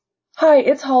Hi,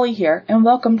 it's Holly here, and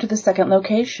welcome to the second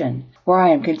location, where I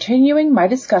am continuing my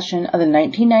discussion of the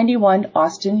 1991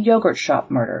 Austin yogurt shop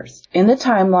murders. In the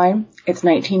timeline, it's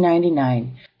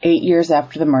 1999, 8 years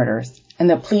after the murders, and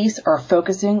the police are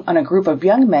focusing on a group of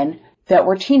young men that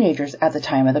were teenagers at the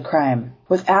time of the crime.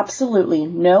 With absolutely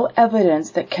no evidence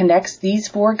that connects these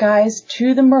four guys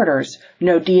to the murders,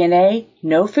 no DNA,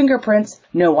 no fingerprints,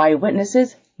 no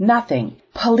eyewitnesses, nothing.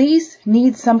 Police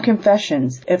need some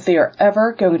confessions if they are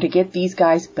ever going to get these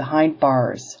guys behind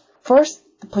bars. First,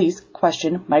 the police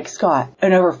question Mike Scott.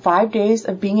 In over 5 days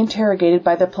of being interrogated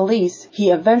by the police, he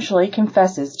eventually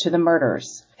confesses to the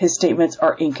murders. His statements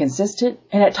are inconsistent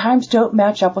and at times don't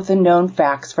match up with the known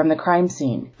facts from the crime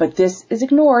scene. But this is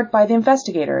ignored by the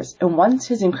investigators, and once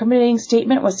his incriminating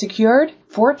statement was secured,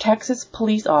 4 Texas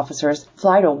police officers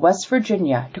fly to West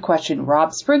Virginia to question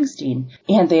Rob Springsteen,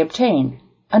 and they obtain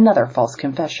another false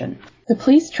confession. The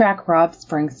police track Rob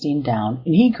Springsteen down,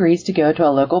 and he agrees to go to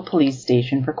a local police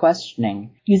station for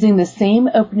questioning. Using the same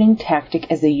opening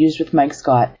tactic as they used with Mike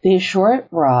Scott, they assure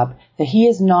Rob that he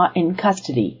is not in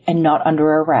custody and not under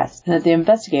arrest, and that the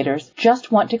investigators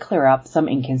just want to clear up some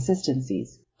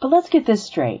inconsistencies. But let's get this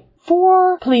straight.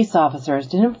 4 police officers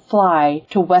didn't fly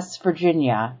to West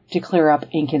Virginia to clear up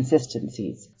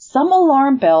inconsistencies. Some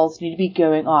alarm bells need to be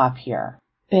going off here.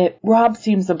 But Rob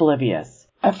seems oblivious.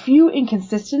 A few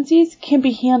inconsistencies can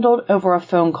be handled over a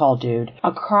phone call, dude.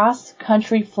 A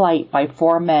cross-country flight by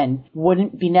 4 men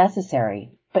wouldn't be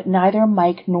necessary. But neither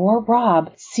Mike nor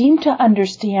Rob seem to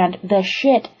understand the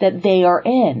shit that they are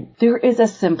in. There is a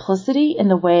simplicity in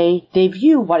the way they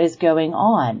view what is going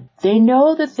on. They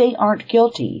know that they aren't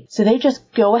guilty, so they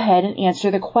just go ahead and answer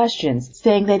the questions,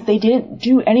 saying that they didn't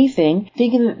do anything,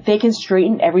 thinking that they can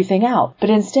straighten everything out.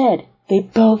 But instead, they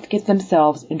both get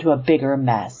themselves into a bigger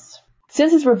mess.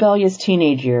 Since his rebellious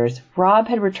teenage years, Rob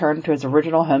had returned to his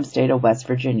original home state of West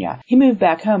Virginia. He moved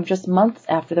back home just months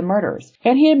after the murders,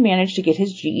 and he had managed to get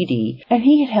his GED, and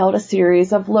he had held a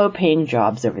series of low-paying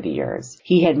jobs over the years.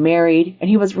 He had married, and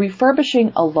he was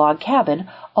refurbishing a log cabin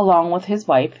along with his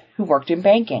wife, who worked in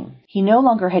banking. He no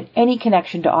longer had any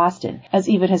connection to Austin, as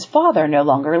even his father no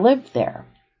longer lived there.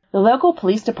 The local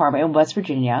police department in West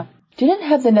Virginia didn't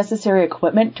have the necessary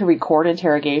equipment to record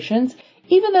interrogations,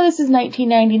 even though this is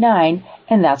 1999,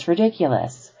 and that's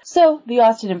ridiculous. So, the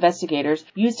Austin investigators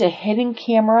used a hidden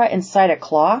camera inside a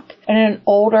clock and an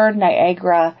older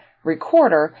Niagara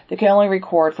recorder that can only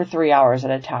record for 3 hours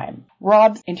at a time.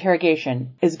 Rob's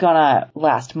interrogation is gonna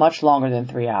last much longer than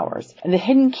 3 hours, and the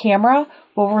hidden camera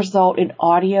will result in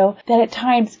audio that at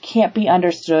times can't be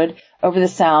understood over the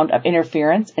sound of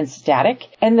interference and static,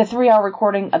 and the 3-hour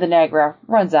recording of the Niagara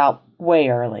runs out way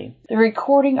early. The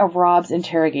recording of Rob's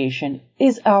interrogation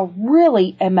is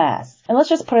really a mess. And let's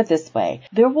just put it this way.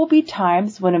 There will be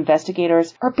times when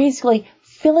investigators are basically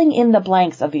filling in the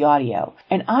blanks of the audio,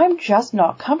 and I'm just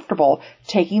not comfortable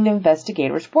taking the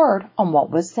investigator's word on what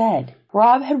was said.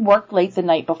 Rob had worked late the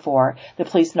night before the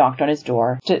police knocked on his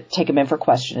door to take him in for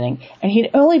questioning, and he'd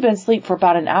only been asleep for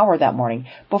about an hour that morning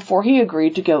before he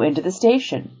agreed to go into the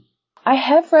station. I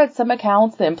have read some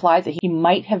accounts that imply that he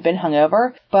might have been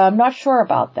hungover, but I'm not sure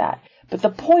about that. But the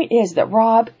point is that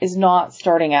Rob is not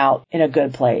starting out in a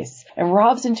good place, and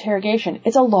Rob's interrogation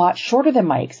is a lot shorter than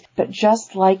Mike's. But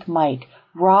just like Mike,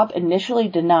 Rob initially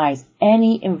denies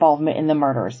any involvement in the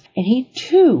murders, and he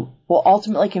too will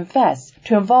ultimately confess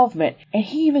to involvement, and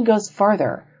he even goes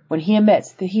further when he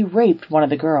admits that he raped one of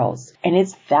the girls. And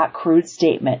it's that crude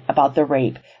statement about the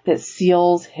rape that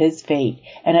seals his fate,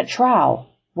 and at trial,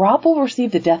 Rob will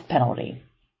receive the death penalty.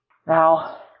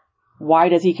 Now, why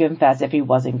does he confess if he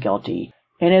wasn't guilty?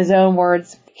 In his own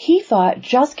words, he thought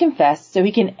just confess so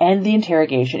he can end the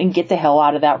interrogation and get the hell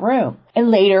out of that room.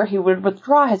 And later he would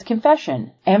withdraw his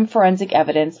confession, and forensic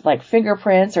evidence like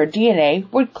fingerprints or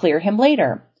DNA would clear him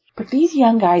later. But these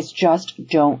young guys just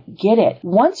don't get it.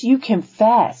 Once you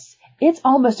confess, it's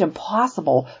almost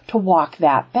impossible to walk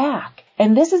that back.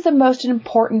 And this is the most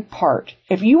important part.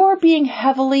 If you are being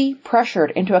heavily pressured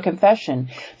into a confession,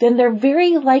 then there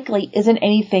very likely isn't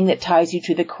anything that ties you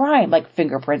to the crime, like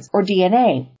fingerprints or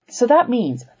DNA. So that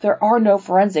means there are no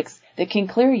forensics that can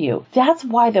clear you. That's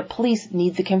why the police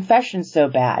need the confession so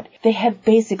bad. They have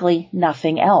basically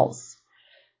nothing else.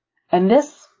 And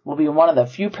this will be one of the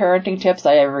few parenting tips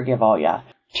I ever give all ya.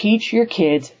 Teach your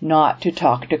kids not to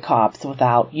talk to cops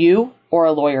without you or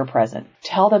a lawyer present.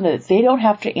 Tell them that they don't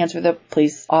have to answer the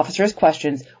police officer's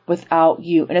questions without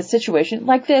you in a situation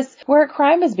like this where a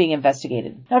crime is being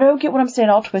investigated. Now don't get what I'm saying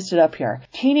all twisted up here.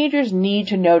 Teenagers need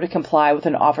to know to comply with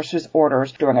an officer's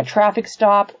orders during a traffic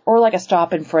stop or like a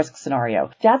stop and frisk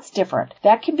scenario. That's different.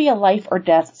 That can be a life or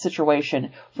death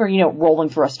situation for, rolling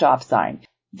through a stop sign.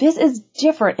 This is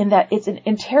different in that it's an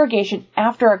interrogation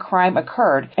after a crime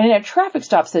occurred. And in a traffic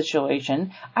stop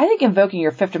situation, I think invoking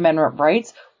your Fifth Amendment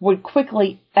rights would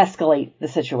quickly escalate the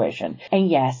situation. And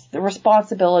yes, the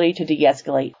responsibility to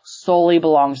de-escalate solely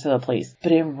belongs to the police.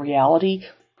 But in reality,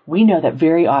 we know that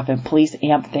very often police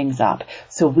amp things up.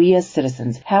 So we as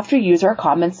citizens have to use our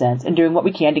common sense in doing what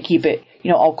we can to keep it,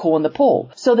 all cool in the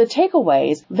pool. So the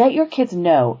takeaway is let your kids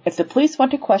know if the police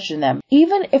want to question them,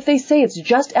 even if they say it's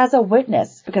just as a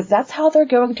witness, because that's how they're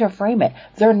going to frame it.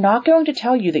 They're not going to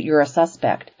tell you that you're a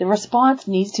suspect. The response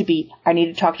needs to be, I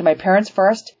need to talk to my parents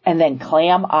first, and then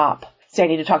clam up. Say I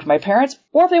need to talk to my parents,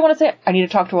 or if they want to say I need to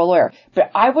talk to a lawyer.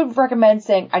 But I would recommend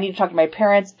saying I need to talk to my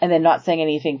parents and then not saying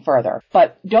anything further.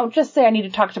 But don't just say I need to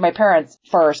talk to my parents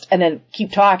first and then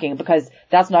keep talking, because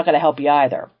that's not going to help you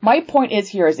either. My point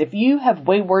is if you have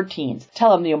wayward teens,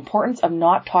 tell them the importance of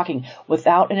not talking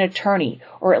without an attorney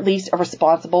or at least a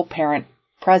responsible parent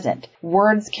present.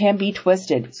 Words can be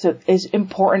twisted, so it's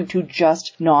important to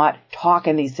just not talk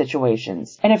in these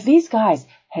situations. And if these guys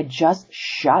had just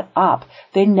shut up,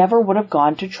 they never would have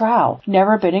gone to trial,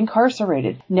 never been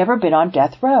incarcerated, never been on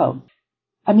death row.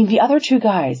 I mean, the other two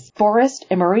guys, Forrest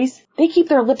and Maurice, they keep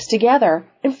their lips together.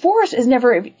 And Forrest is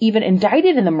never even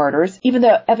indicted in the murders, even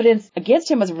though evidence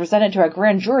against him was presented to a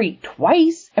grand jury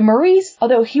twice. And Maurice,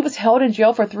 although he was held in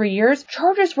jail for 3 years,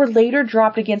 charges were later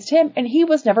dropped against him, and he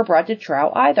was never brought to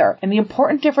trial either. And the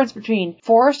important difference between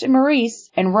Forrest and Maurice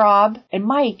and Rob and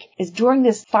Mike is during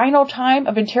this final time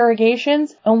of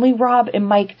interrogations, only Rob and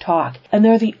Mike talk. And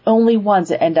they're the only ones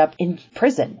that end up in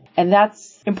prison. And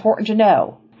that's important to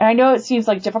know. And I know it seems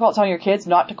like difficult telling your kids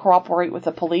not to cooperate with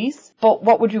the police, but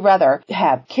what would you rather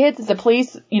have? Kids that the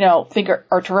police, think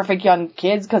are terrific young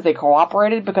kids because they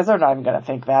cooperated, because they're not even going to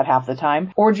think that half the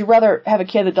time? Or would you rather have a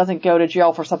kid that doesn't go to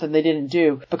jail for something they didn't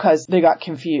do because they got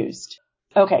confused?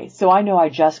 Okay, so I know I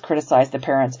just criticized the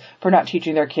parents for not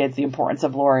teaching their kids the importance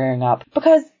of lawyering up,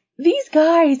 because these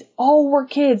guys all were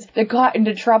kids that got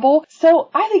into trouble.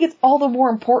 So I think it's all the more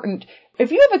important,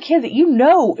 if you have a kid that you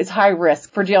know is high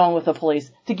risk for dealing with the police,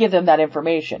 to give them that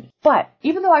information. But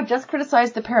even though I just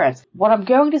criticized the parents, what I'm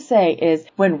going to say is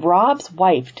when Rob's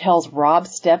wife tells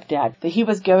Rob's stepdad that he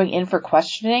was going in for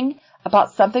questioning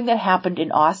about something that happened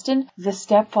in Austin, the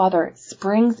stepfather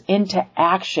springs into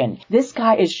action. This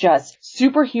guy is just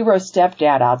superhero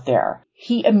stepdad out there.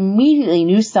 He immediately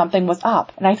knew something was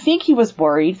up, and I think he was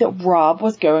worried that Rob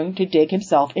was going to dig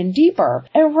himself in deeper.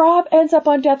 And Rob ends up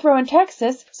on death row in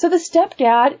Texas, so the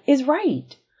stepdad is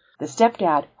right. The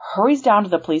stepdad hurries down to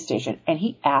the police station, and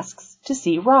he asks to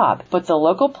see Rob, but the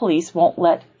local police won't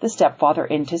let the stepfather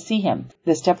in to see him.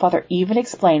 The stepfather even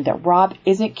explained that Rob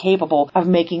isn't capable of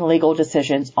making legal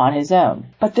decisions on his own.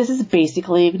 But this is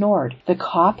basically ignored. The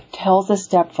cop tells the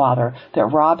stepfather that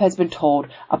Rob has been told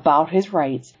about his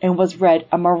rights and was read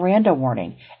a Miranda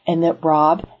warning, and that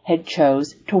Rob had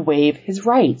chose to waive his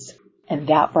rights. And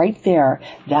that right there,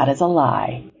 that is a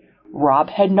lie. Rob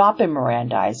had not been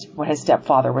Mirandized when his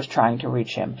stepfather was trying to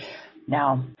reach him.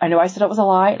 Now, I know I said it was a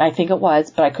lie, and I think it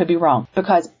was, but I could be wrong,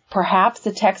 because perhaps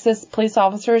the Texas police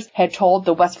officers had told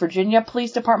the West Virginia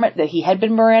Police Department that he had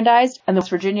been Mirandized, and West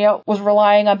Virginia was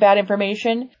relying on bad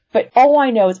information. But all I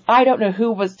know is I don't know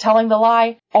who was telling the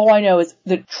lie. All I know is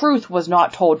the truth was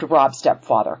not told to Rob's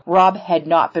stepfather. Rob had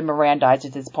not been Mirandized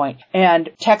at this point, and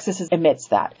Texas admits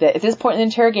that. That at this point in the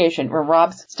interrogation, when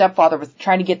Rob's stepfather was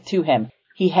trying to get to him,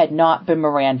 he had not been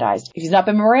Mirandized. If he's not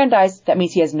been Mirandized, that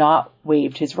means he has not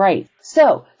waived his rights.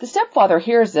 So the stepfather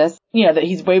hears this, that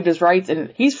he's waived his rights,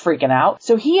 and he's freaking out.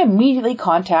 So he immediately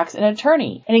contacts an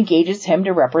attorney and engages him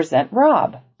to represent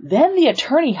Rob. Then the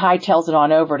attorney hightails it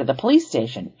on over to the police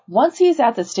station. Once he is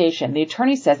at the station, the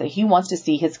attorney says that he wants to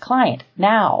see his client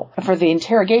now, and for the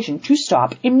interrogation to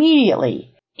stop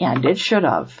immediately. And it should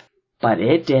have. But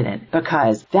it didn't,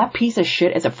 because that piece of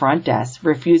shit at the front desk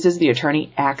refuses the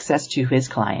attorney access to his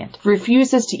client.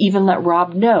 Refuses to even let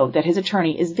Rob know that his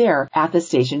attorney is there at the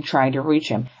station trying to reach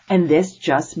him. And this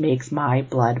just makes my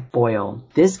blood boil.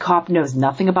 This cop knows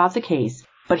nothing about the case,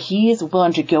 but he is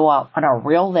willing to go out on a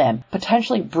real limb,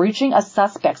 potentially breaching a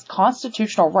suspect's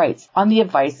constitutional rights on the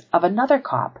advice of another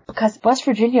cop. Because West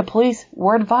Virginia police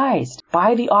were advised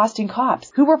by the Austin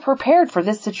cops, who were prepared for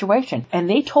this situation, and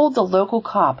they told the local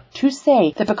cop to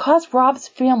say that because Rob's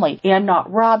family and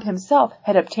not Rob himself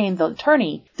had obtained the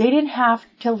attorney, they didn't have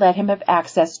to let him have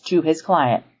access to his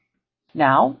client.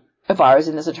 Now, if I was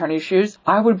in this attorney's shoes,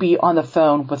 I would be on the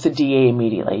phone with the DA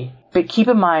immediately. But keep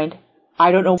in mind,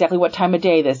 I don't know exactly what time of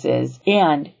day this is,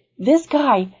 and this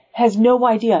guy has no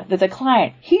idea that the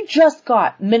client he just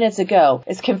got minutes ago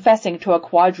is confessing to a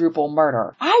quadruple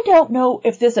murder. I don't know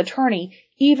if this attorney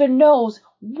even knows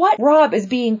what Rob is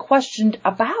being questioned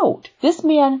about. This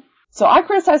man, so I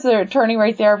criticize the attorney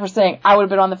right there for saying I would have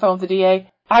been on the phone with the DA.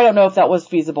 I don't know if that was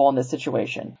feasible in this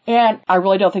situation. And I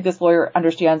really don't think this lawyer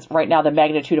understands right now the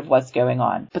magnitude of what's going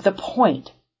on. But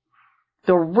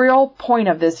the real point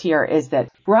of this here is that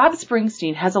Rob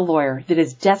Springsteen has a lawyer that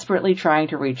is desperately trying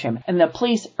to reach him, and the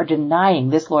police are denying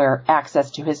this lawyer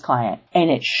access to his client.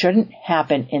 And it shouldn't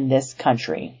happen in this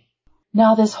country.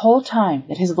 Now, this whole time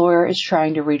that his lawyer is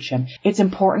trying to reach him, it's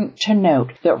important to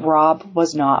note that Rob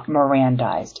was not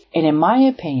Mirandized. And in my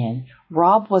opinion,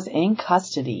 Rob was in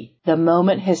custody the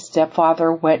moment his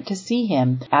stepfather went to see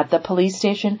him at the police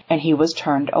station and he was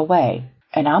turned away.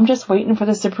 And I'm just waiting for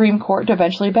the Supreme Court to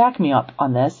eventually back me up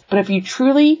on this. But if you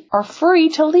truly are free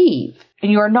to leave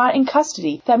and you are not in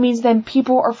custody, that means then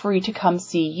people are free to come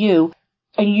see you.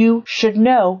 And you should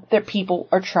know that people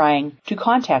are trying to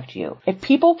contact you. If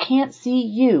people can't see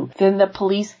you, then the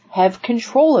police have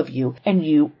control of you and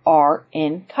you are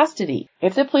in custody.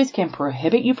 If the police can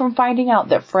prohibit you from finding out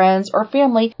that friends or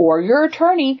family or your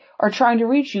attorney are trying to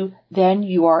reach you, then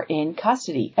you are in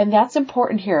custody. And that's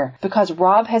important here because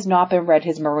Rob has not been read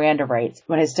his Miranda rights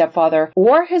when his stepfather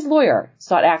or his lawyer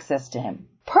sought access to him.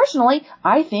 Personally,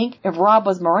 I think if Rob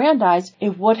was Mirandized,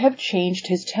 it would have changed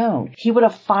his tone. He would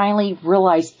have finally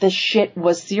realized this shit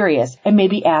was serious and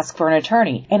maybe asked for an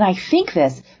attorney. And I think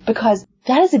this because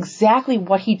that is exactly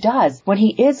what he does when he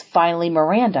is finally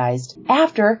Mirandized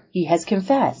after he has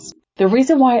confessed. The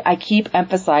reason why I keep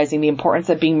emphasizing the importance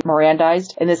of being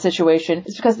Mirandized in this situation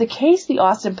is because the case the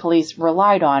Austin police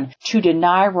relied on to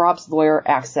deny Rob's lawyer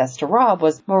access to Rob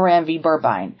was Moran v.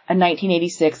 Burbine, a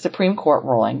 1986 Supreme Court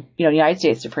ruling, United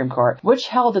States Supreme Court, which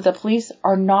held that the police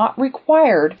are not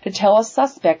required to tell a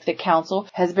suspect that counsel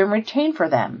has been retained for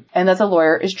them and that the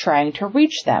lawyer is trying to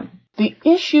reach them. The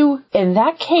issue in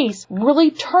that case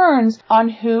really turns on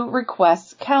who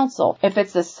requests counsel. If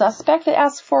it's the suspect that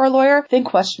asks for a lawyer, then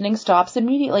questioning stops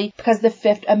immediately because the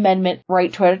Fifth Amendment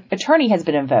right to an attorney has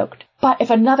been invoked. But if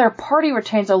another party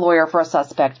retains a lawyer for a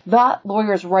suspect, that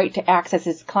lawyer's right to access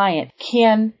his client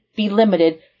can be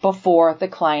limited before the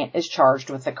client is charged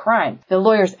with the crime. The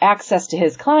lawyer's access to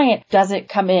his client doesn't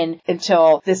come in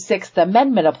until the Sixth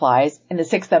Amendment applies, and the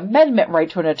Sixth Amendment right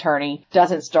to an attorney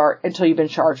doesn't start until you've been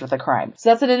charged with a crime. So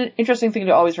that's an interesting thing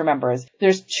to always remember is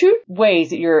there's two ways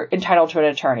that you're entitled to an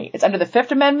attorney. It's under the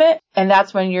Fifth Amendment, and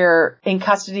that's when you're in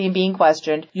custody and being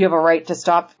questioned. You have a right to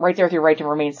stop right there with your right to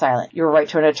remain silent. Your right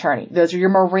to an attorney. Those are your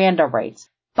Miranda rights.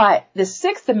 But the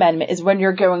Sixth Amendment is when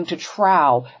you're going to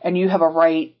trial and you have a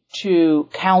right to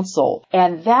counsel,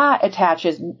 and that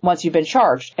attaches once you've been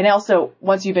charged. And also,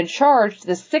 once you've been charged,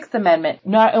 the Sixth Amendment,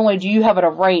 not only do you have a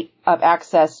right of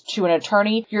access to an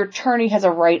attorney, your attorney has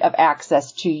a right of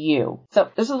access to you. So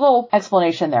there's a little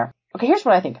explanation there. Okay, here's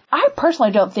what I think. I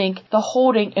personally don't think the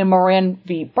holding in Moran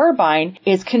v. Burbine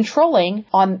is controlling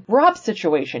on Rob's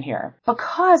situation here.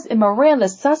 Because in Moran, the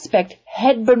suspect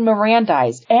had been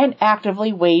Mirandized and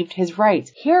actively waived his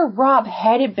rights. Here, Rob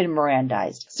hadn't been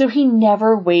Mirandized, so he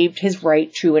never waived his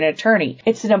right to an attorney.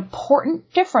 It's an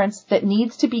important difference that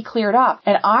needs to be cleared up,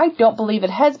 and I don't believe it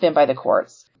has been by the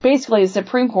courts. Basically, the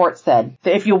Supreme Court said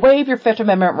that if you waive your Fifth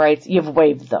Amendment rights, you've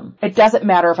waived them. It doesn't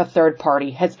matter if a third party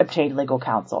has obtained legal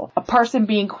counsel. A person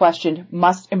being questioned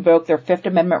must invoke their Fifth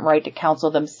Amendment right to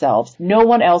counsel themselves. No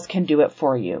one else can do it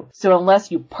for you. So unless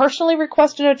you personally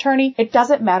request an attorney, it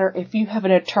doesn't matter if you have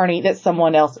an attorney that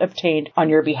someone else obtained on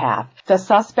your behalf. The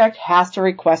suspect has to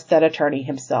request that attorney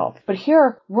himself. But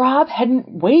here, Rob hadn't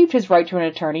waived his right to an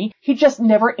attorney. He just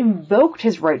never invoked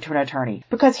his right to an attorney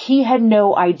because he had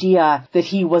no idea that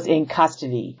he was in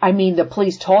custody. I mean, the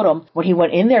police told him when he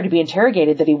went in there to be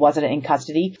interrogated that he wasn't in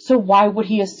custody, so why would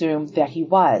he assume that he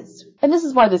was? And this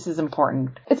is why this is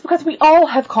important. It's because we all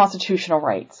have constitutional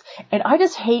rights. And I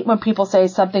just hate when people say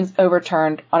something's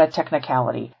overturned on a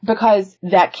technicality, because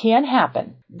that can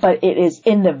happen, but it is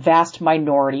in the vast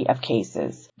minority of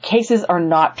cases. Cases are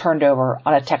not turned over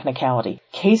on a technicality.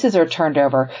 Cases are turned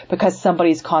over because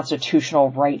somebody's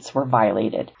constitutional rights were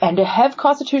violated. And to have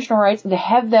constitutional rights and to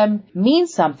have them mean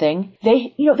something,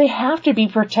 they have to be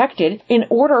protected in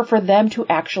order for them to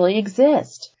actually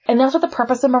exist. And that's what the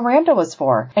purpose of Miranda was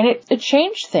for. And it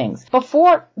changed things.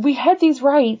 Before, we had these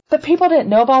rights, but people didn't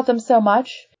know about them so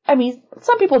much. I mean,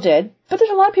 some people did, but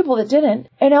there's a lot of people that didn't.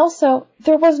 And also,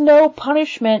 there was no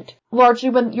punishment largely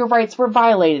when your rights were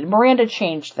violated. Miranda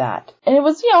changed that. And it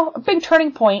was, a big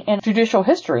turning point in judicial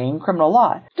history and criminal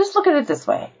law. Just look at it this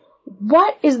way.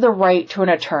 What is the right to an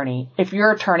attorney if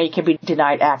your attorney can be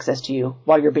denied access to you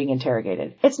while you're being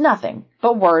interrogated? It's nothing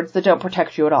but words that don't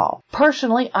protect you at all.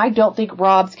 Personally, I don't think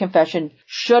Rob's confession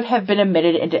should have been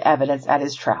admitted into evidence at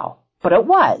his trial, but it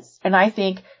was. And I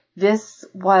think this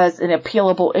was an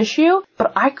appealable issue,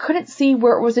 but I couldn't see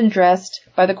where it was addressed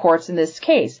by the courts in this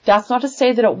case. That's not to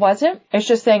say that it wasn't. It's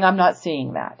just saying I'm not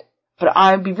seeing that. But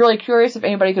I'd be really curious if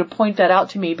anybody could point that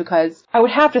out to me, because I would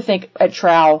have to think at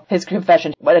trial his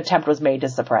confession, what attempt was made to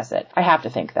suppress it. I have to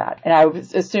think that. And I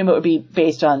would assume it would be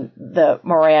based on the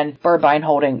Moran Burbine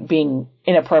holding being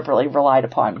inappropriately relied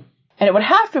upon. And it would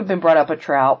have to have been brought up at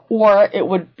trial, or it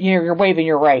would, you're waiving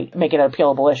your right, make it an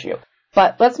appealable issue.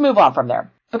 But let's move on from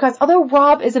there. Because although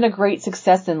Rob isn't a great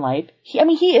success in life,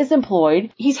 he is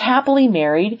employed, he's happily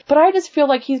married, but I just feel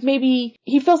like he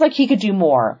feels like he could do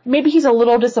more. Maybe he's a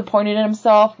little disappointed in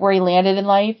himself where he landed in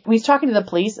life. When he's talking to the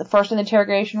police, first in the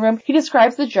interrogation room, he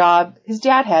describes the job his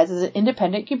dad has as an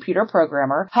independent computer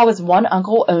programmer, how his one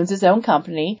uncle owns his own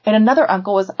company, and another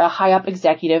uncle is a high-up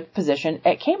executive position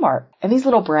at Kmart. And these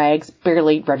little brags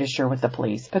barely register with the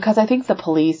police, because I think the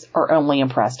police are only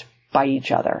impressed by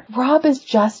each other. Rob is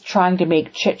just trying to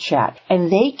make chit-chat, and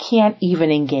they can't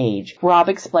even engage. Rob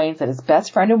explains that his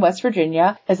best friend in West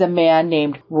Virginia is a man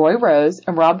named Roy Rose,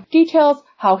 and Rob details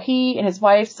how he and his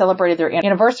wife celebrated their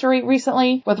anniversary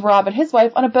recently with Rob and his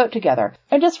wife on a boat together.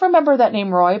 And just remember that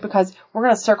name Roy, because we're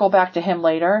going to circle back to him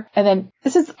later. And then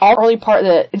this is all early part of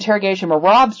the interrogation where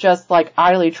Rob's just like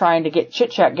idly trying to get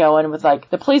chit-chat going with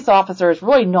like the police officers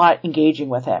really not engaging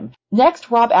with him. Next,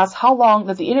 Rob asks how long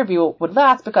that the interview would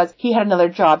last because he had another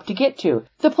job to get to.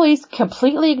 The police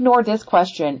completely ignored this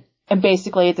question, and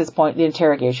basically at this point the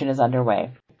interrogation is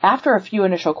underway. After a few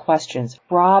initial questions,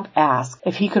 Rob asks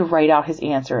if he could write out his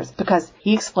answers because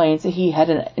he explains that he had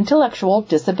an intellectual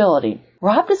disability.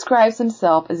 Rob describes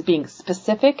himself as being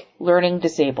specific learning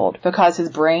disabled because his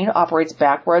brain operates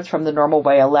backwards from the normal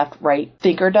way a left-right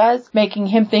thinker does, making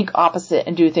him think opposite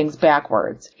and do things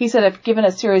backwards. He said if given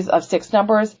a series of 6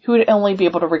 numbers, he would only be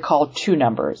able to recall 2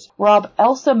 numbers. Rob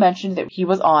also mentioned that he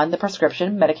was on the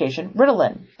prescription medication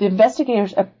Ritalin. The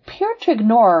investigators appeared to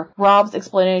ignore Rob's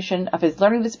explanation of his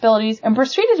learning disabilities and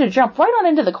proceeded to jump right on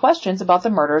into the questions about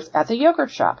the murders at the yogurt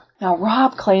shop. Now,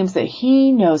 Rob claims that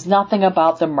he knows nothing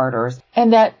about the murders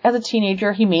and that as a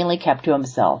teenager he mainly kept to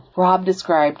himself. Rob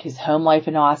described his home life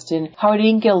in Austin, how he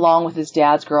didn't get along with his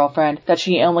dad's girlfriend, that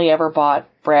she only ever bought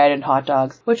bread and hot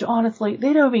dogs, which honestly,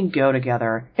 they don't even go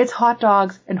together. It's hot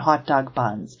dogs and hot dog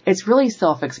buns. It's really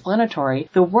self-explanatory.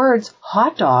 The words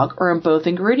hot dog are in both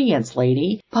ingredients,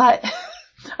 lady. But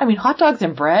I mean, hot dogs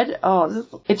and bread?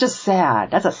 Oh, it's just sad.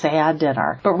 That's a sad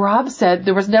dinner. But Rob said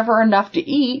there was never enough to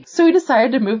eat, so he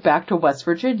decided to move back to West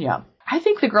Virginia. I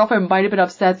think the girlfriend might have been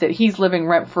upset that he's living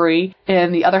rent-free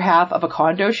in the other half of a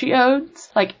condo she owns.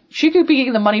 Like, she could be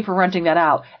getting the money for renting that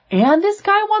out. And this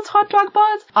guy wants hot dog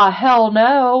buns? Hell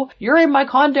no. You're in my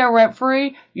condo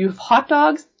rent-free. You have hot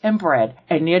dogs and bread.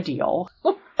 Any deal.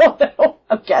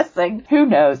 I'm guessing. Who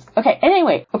knows? Okay,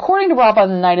 anyway, according to Rob on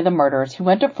the night of the murders, he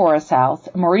went to Forrest's house,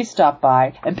 Maurice stopped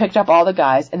by and picked up all the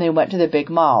guys, and they went to the big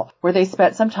mall, where they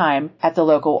spent some time at the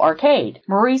local arcade.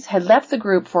 Maurice had left the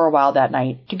group for a while that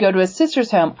night to go to his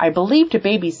sister's home, I believe to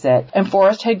babysit, and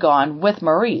Forrest had gone with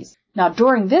Maurice. Now,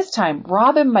 during this time,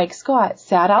 Rob and Mike Scott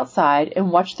sat outside and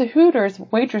watched the Hooters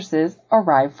waitresses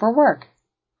arrive for work.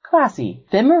 Classy.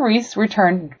 Then Maurice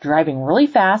returned driving really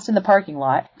fast in the parking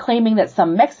lot, claiming that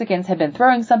some Mexicans had been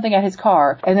throwing something at his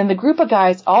car, and then the group of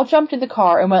guys all jumped in the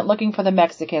car and went looking for the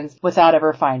Mexicans without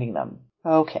ever finding them.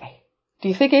 Okay. Do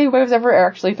you think anybody was ever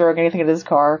actually throwing anything at his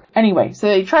car? Anyway, so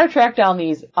they try to track down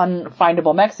these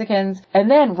unfindable Mexicans, and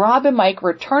then Rob and Mike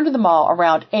returned to the mall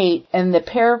around 8, and the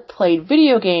pair played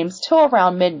video games till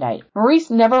around midnight. Maurice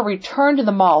never returned to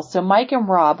the mall, so Mike and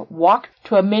Rob walked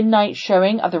to a midnight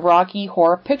showing of the Rocky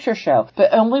Horror Picture Show,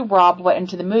 but only Rob went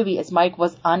into the movie as Mike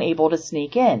was unable to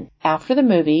sneak in. After the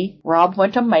movie, Rob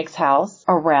went to Mike's house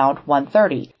around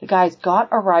 1:30. The guys got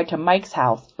a ride to Mike's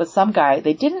house with some guy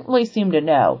they didn't really seem to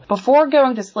know. Before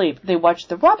going to sleep, they watched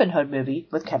the Robin Hood movie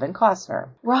with Kevin Costner.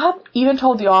 Rob even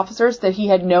told the officers that he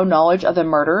had no knowledge of the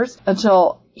murders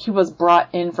until he was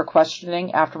brought in for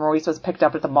questioning after Maurice was picked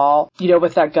up at the mall,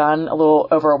 with that gun a little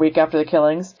over a week after the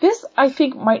killings. This, I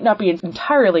think, might not be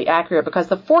entirely accurate because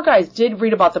the 4 guys did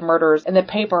read about the murders in the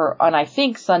paper on, I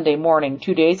think, Sunday morning,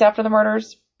 2 days after the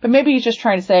murders. But maybe he's just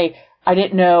trying to say, I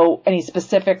didn't know any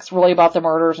specifics really about the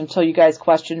murders until you guys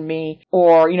questioned me,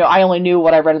 or, I only knew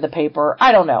what I read in the paper.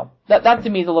 I don't know. That to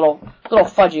me is a little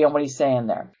fudgy on what he's saying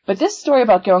there. But this story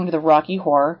about going to the Rocky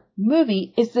Horror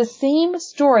movie is the same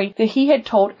story that he had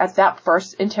told at that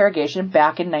first interrogation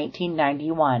back in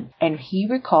 1991. And he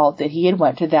recalled that he had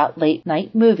went to that late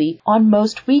night movie on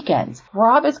most weekends.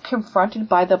 Rob is confronted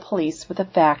by the police with the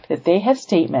fact that they have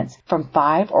statements from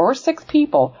 5 or 6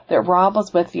 people that Rob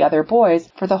was with the other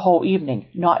boys for the whole evening,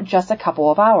 not just a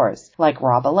couple of hours, like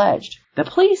Rob alleged. The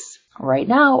police right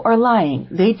now are lying.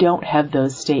 They don't have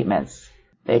those statements.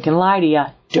 They can lie to you.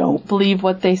 Don't believe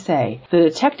what they say. The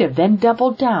detective then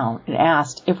doubled down and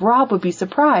asked if Rob would be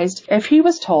surprised if he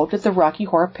was told that the Rocky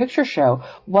Horror Picture Show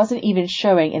wasn't even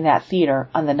showing in that theater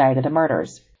on the night of the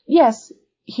murders. Yes,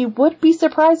 he would be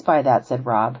surprised by that, said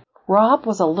Rob. Rob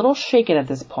was a little shaken at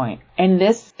this point, and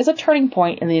this is a turning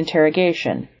point in the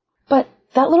interrogation. But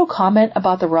that little comment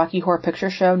about the Rocky Horror Picture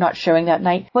Show not showing that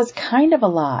night was kind of a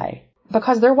lie.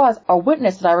 Because there was a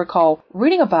witness that I recall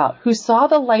reading about who saw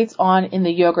the lights on in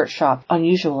the yogurt shop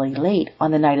unusually late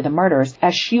on the night of the murders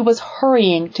as she was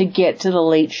hurrying to get to the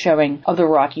late showing of the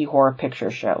Rocky Horror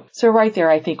Picture Show. So right there,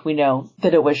 I think we know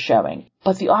that it was showing.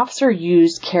 But the officer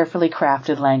used carefully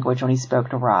crafted language when he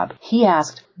spoke to Rob. He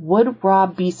asked, would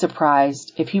Rob be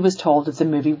surprised if he was told that the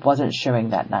movie wasn't showing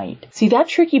that night? See, that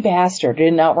tricky bastard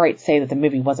didn't outright say that the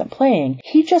movie wasn't playing.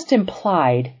 He just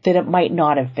implied that it might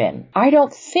not have been. I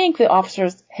don't think the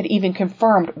officers had even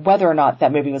confirmed whether or not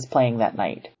that movie was playing that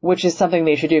night, which is something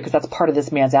they should do because that's part of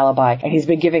this man's alibi, and he's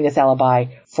been giving this alibi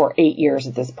for 8 years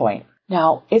at this point.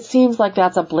 Now, it seems like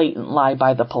that's a blatant lie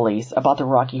by the police about the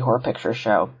Rocky Horror Picture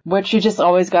Show, which you just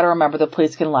always got to remember the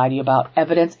police can lie to you about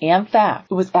evidence and fact.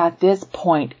 It was at this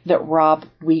point that Rob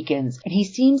weakens, and he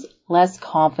seems less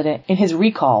confident in his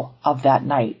recall of that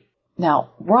night. Now,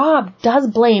 Rob does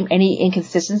blame any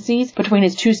inconsistencies between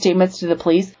his two statements to the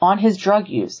police on his drug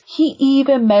use. He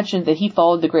even mentioned that he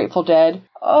followed the Grateful Dead,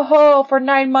 for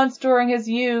 9 months during his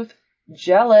youth.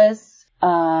 Jealous.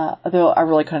 Though I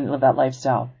really couldn't live that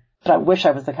lifestyle. But I wish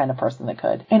I was the kind of person that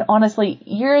could. And honestly,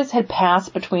 years had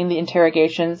passed between the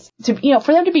interrogations. For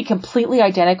them to be completely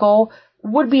identical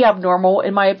would be abnormal,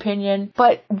 in my opinion.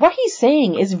 But what he's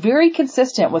saying is very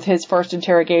consistent with his first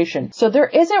interrogation. So there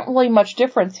isn't really much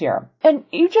difference here. And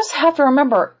you just have to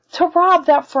remember, to Rob,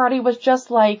 that Friday was just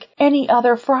like any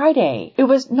other Friday. It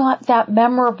was not that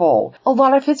memorable. A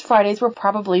lot of his Fridays were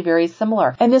probably very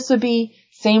similar. And this would be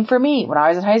same for me. When I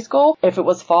was in high school, if it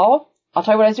was fall, I'll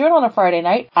tell you what I was doing on a Friday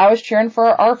night. I was cheering for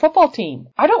our football team.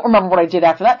 I don't remember what I did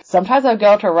after that. Sometimes I'd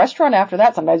go to a restaurant after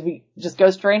that. Sometimes we just go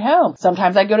straight home.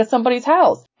 Sometimes I'd go to somebody's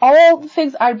house. All the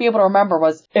things I'd be able to remember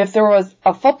was if there was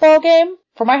a football game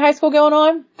for my high school going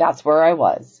on, that's where I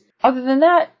was. Other than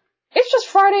that, it's just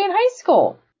Friday in high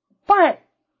school. But,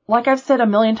 like I've said a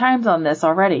million times on this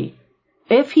already,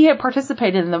 if he had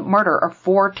participated in the murder of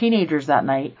 4 teenagers that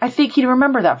night, I think he'd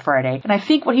remember that Friday. And I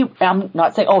think I'm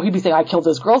not saying, he'd be saying I killed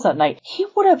those girls that night. He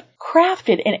would have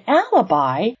crafted an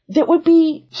alibi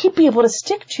that he'd be able to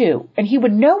stick to, and he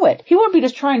would know it. He wouldn't be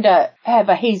just trying to have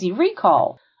a hazy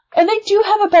recall. And they do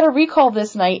have a better recall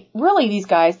this night, really, these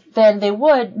guys, than they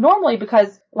would normally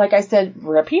because, like I said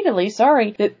repeatedly,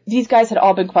 that these guys had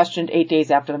all been questioned 8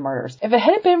 days after the murders. If it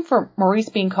had been for Maurice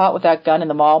being caught with that gun in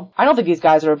the mall, I don't think these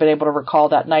guys would have been able to recall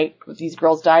that night these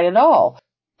girls died at all.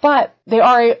 But they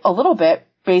are a little bit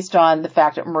based on the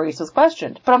fact that Maurice was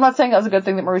questioned. But I'm not saying that was a good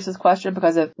thing that Maurice was questioned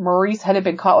because if Maurice had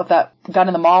been caught with that gun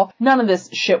in the mall, none of this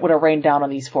shit would have rained down on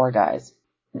these 4 guys.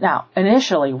 Now,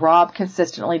 initially, Rob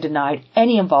consistently denied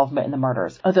any involvement in the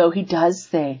murders, although he does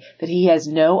say that he has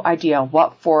no idea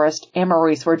what Forrest and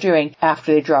Maurice were doing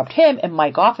after they dropped him and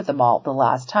Mike off at the mall the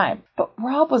last time. But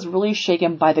Rob was really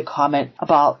shaken by the comment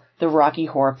about the Rocky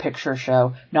Horror Picture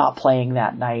Show not playing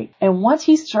that night. And once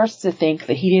he starts to think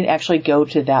that he didn't actually go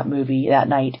to that movie that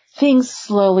night, things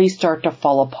slowly start to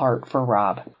fall apart for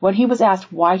Rob. When he was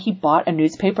asked why he bought a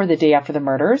newspaper the day after the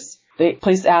murders, the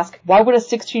police asked, why would a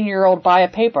 16-year-old buy a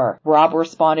paper? Rob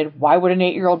responded, why would an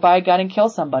 8-year-old buy a gun and kill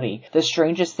somebody? The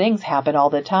strangest things happen all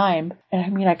the time.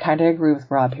 And I kind of agree with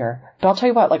Rob here. But I'll tell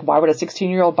you what, why would a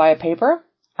 16-year-old buy a paper?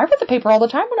 I read the paper all the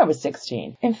time when I was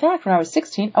 16. In fact, when I was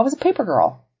 16, I was a paper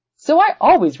girl. So I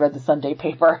always read the Sunday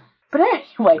paper. But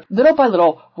anyway, little by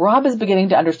little, Rob is beginning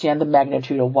to understand the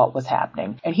magnitude of what was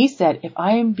happening. And he said, if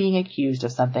I am being accused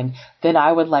of something, then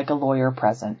I would like a lawyer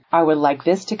present. I would like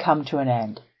this to come to an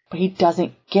end. But he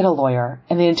doesn't get a lawyer,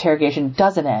 and the interrogation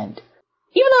doesn't end.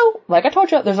 Even though, like I told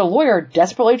you, there's a lawyer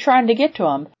desperately trying to get to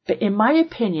him. But in my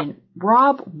opinion,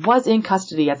 Rob was in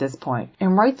custody at this point.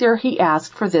 And right there, he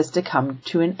asked for this to come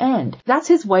to an end. That's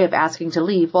his way of asking to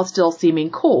leave while still seeming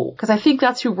cool. Because I think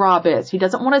that's who Rob is. He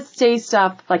doesn't want to say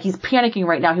stuff like he's panicking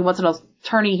right now. He wants an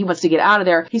attorney. He wants to get out of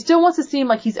there. He still wants to seem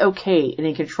like he's okay and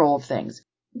in control of things.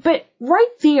 But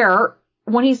right there,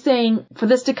 when he's saying for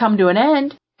this to come to an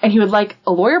end, and he would like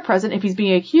a lawyer present if he's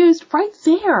being accused, right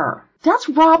there. That's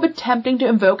Rob attempting to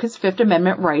invoke his Fifth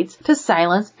Amendment rights to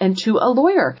silence and to a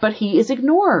lawyer, but he is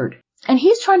ignored. And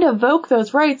he's trying to evoke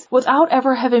those rights without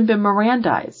ever having been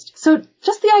Mirandized. So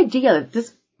just the idea that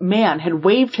this man had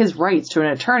waived his rights to an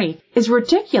attorney is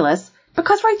ridiculous,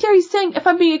 Because right there he's saying, if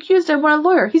I'm being accused, I want a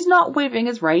lawyer. He's not waiving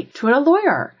his right to a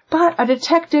lawyer. But a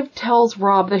detective tells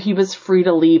Rob that he was free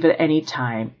to leave at any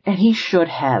time, and he should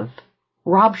have.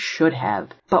 Rob should have,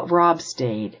 but Rob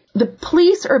stayed. The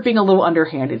police are being a little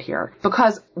underhanded here,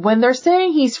 because when they're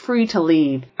saying he's free to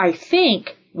leave, I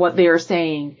think what they are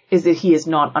saying is that he is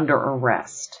not under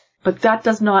arrest. But that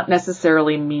does not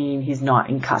necessarily mean he's not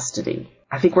in custody.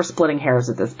 I think we're splitting hairs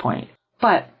at this point.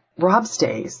 But Rob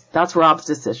stays. That's Rob's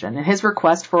decision, and his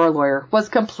request for a lawyer was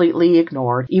completely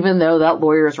ignored, even though that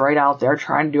lawyer is right out there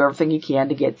trying to do everything he can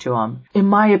to get to him. In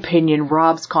my opinion,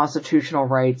 Rob's constitutional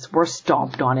rights were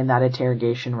stomped on in that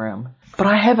interrogation room. But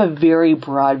I have a very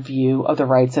broad view of the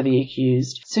rights of the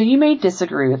accused, so you may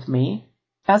disagree with me.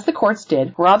 As the courts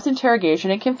did, Rob's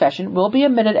interrogation and confession will be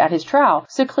admitted at his trial,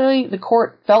 so clearly the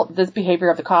court felt this behavior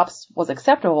of the cops was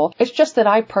acceptable. It's just that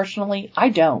I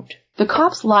don't. The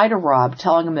cops lie to Rob,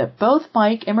 telling him that both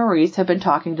Mike and Maurice have been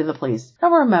talking to the police.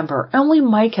 Now remember, only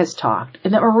Mike has talked,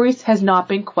 and that Maurice has not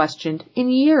been questioned in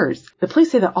years. The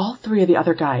police say that all three of the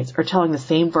other guys are telling the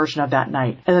same version of that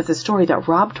night, and that the story that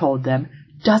Rob told them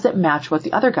doesn't match what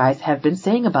the other guys have been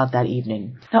saying about that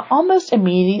evening. Now, almost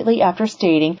immediately after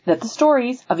stating that the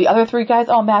stories of the other three guys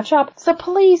all match up, the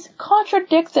police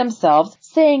contradict themselves,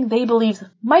 saying they believe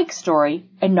Mike's story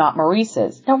and not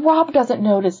Maurice's. Now, Rob doesn't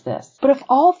notice this, but if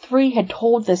all three had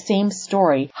told the same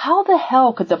story, how the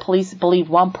hell could the police believe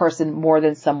one person more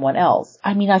than someone else?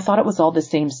 I mean, I thought it was all the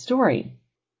same story.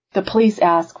 The police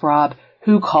ask Rob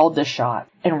who called the shot,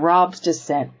 and Rob's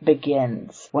descent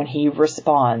begins when he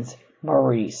responds,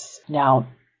 Maurice. Now,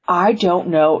 I don't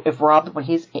know if Rob, when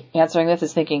he's answering this,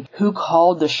 is thinking who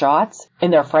called the shots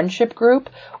in their friendship group,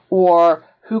 or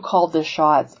who called the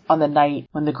shots on the night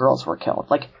when the girls were killed.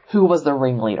 Like, who was the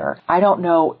ringleader? I don't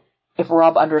know if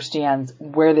Rob understands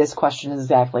where this question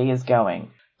exactly is going.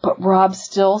 But Rob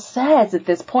still says at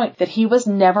this point that he was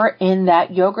never in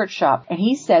that yogurt shop, and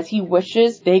he says he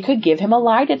wishes they could give him a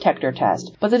lie detector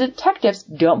test. But the detectives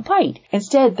don't bite.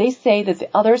 Instead, they say that the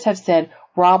others have said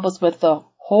Rob was with the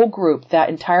whole group that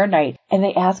entire night, and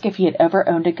they ask if he had ever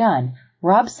owned a gun.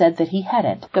 Rob said that he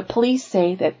hadn't. The police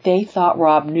say that they thought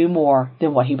Rob knew more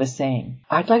than what he was saying.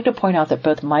 I'd like to point out that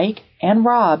both Mike and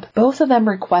Rob, both of them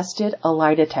requested a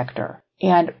lie detector.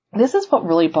 And this is what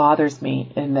really bothers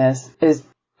me in this, is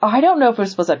I don't know if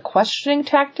this was a questioning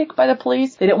tactic by the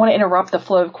police. They didn't want to interrupt the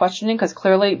flow of questioning because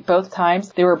clearly both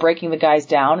times they were breaking the guys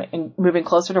down and moving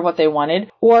closer to what they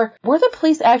wanted. Or were the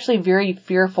police actually very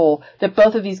fearful that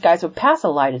both of these guys would pass a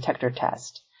lie detector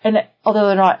test? And although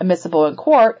they're not admissible in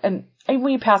court, and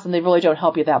when you pass them, they really don't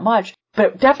help you that much. But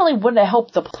it definitely wouldn't have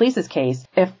helped the police's case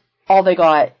if all they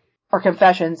got are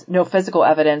confessions, no physical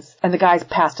evidence, and the guys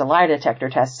passed a lie detector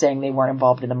test saying they weren't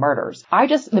involved in the murders. In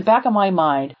the back of my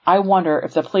mind, I wonder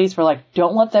if the police were like,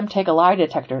 don't let them take a lie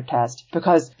detector test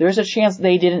because there's a chance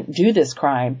they didn't do this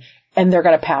crime and they're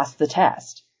going to pass the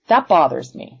test. That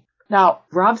bothers me. Now,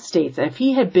 Rob states that if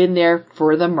he had been there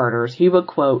for the murders, he would,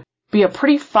 quote, be a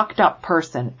pretty fucked up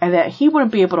person and that he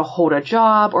wouldn't be able to hold a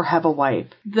job or have a wife.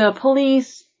 The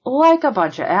police, like a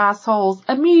bunch of assholes,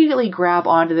 immediately grab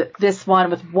onto this one,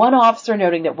 with one officer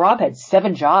noting that Rob had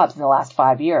 7 jobs in the last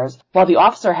 5 years, while the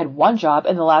officer had 1 job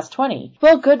in the last 20.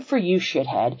 Well, good for you,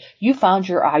 shithead. You found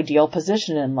your ideal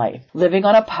position in life, living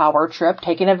on a power trip,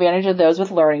 taking advantage of those with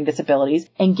learning disabilities,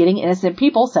 and getting innocent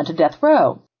people sent to death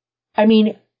row. I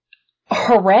mean,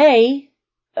 hooray!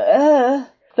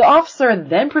 The officer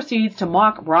then proceeds to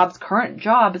mock Rob's current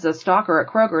job as a stalker at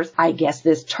Kroger's. I guess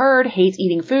this turd hates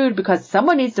eating food because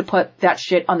someone needs to put that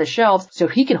shit on the shelves so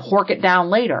he can hork it down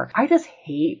later. I just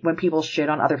hate when people shit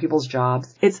on other people's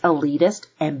jobs. It's elitist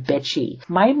and bitchy.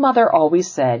 My mother always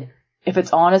said, if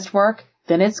it's honest work,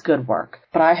 then it's good work.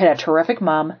 But I had a terrific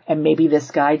mom, and maybe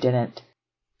this guy didn't.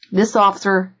 This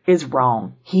officer is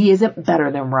wrong. He isn't better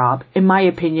than Rob. In my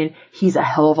opinion, he's a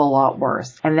hell of a lot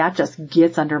worse. And that just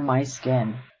gets under my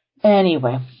skin.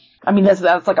 Anyway, I mean, that's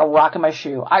like a rock in my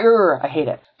shoe. I hate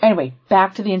it. Anyway,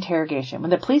 back to the interrogation.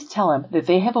 When the police tell him that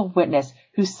they have a witness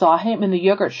who saw him in the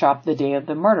yogurt shop the day of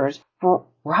the murders,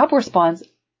 Rob responds,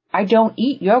 I don't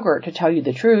eat yogurt, to tell you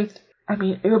the truth. I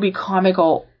mean, it would be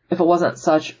comical if it wasn't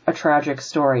such a tragic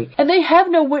story. And they have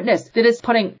no witness that is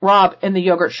putting Rob in the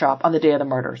yogurt shop on the day of the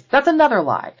murders. That's another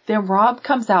lie. Then Rob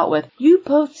comes out with, you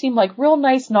both seem like real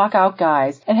nice knockout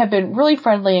guys and have been really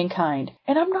friendly and kind.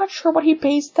 And I'm not sure what he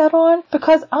based that on,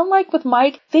 because unlike with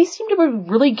Mike, they seem to be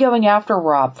really going after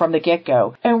Rob from the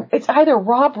get-go. And it's either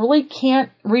Rob really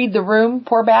can't read the room,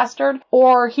 poor bastard,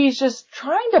 or he's just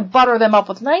trying to butter them up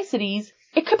with niceties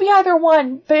It could be either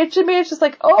one, but to me it's just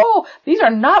like, oh, these are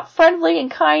not friendly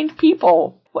and kind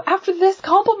people. Well, after this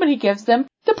compliment he gives them,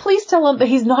 the police tell him that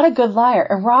he's not a good liar,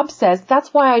 and Rob says,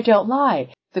 that's why I don't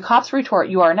lie. The cops retort,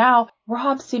 you are now.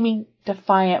 Rob, seeming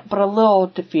defiant but a little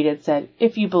defeated, said,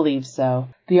 if you believe so.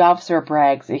 The officer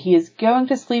brags that he is going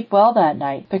to sleep well that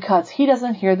night because he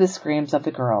doesn't hear the screams of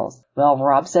the girls. Well,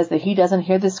 Rob says that he doesn't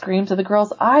hear the screams of the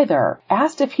girls either.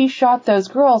 Asked if he shot those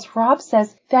girls, Rob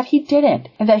says that he didn't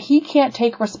and that he can't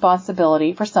take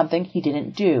responsibility for something he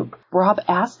didn't do. Rob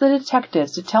asks the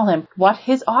detectives to tell him what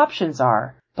his options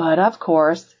are. But of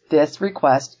course, this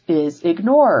request is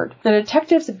ignored. The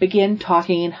detectives begin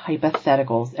talking in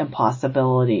hypotheticals and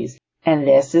possibilities. And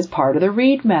this is part of the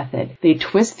Reed method. They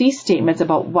twist these statements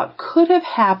about what could have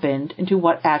happened into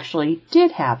what actually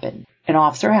did happen. An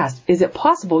officer asks, is it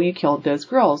possible you killed those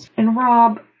girls? And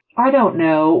Rob, I don't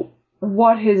know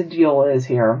what his deal is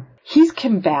here. He's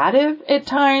combative at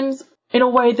times in a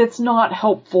way that's not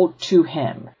helpful to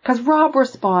him. Because Rob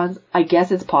responds, I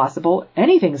guess it's possible.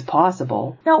 Anything's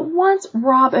possible. Now, once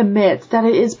Rob admits that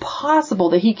it is possible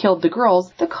that he killed the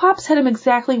girls, the cops had him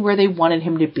exactly where they wanted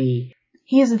him to be.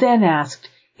 He is then asked,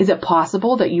 is it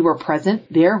possible that you were present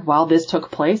there while this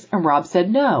took place? And Rob said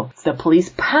no. So the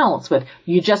police pounce with,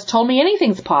 you just told me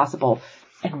anything's possible.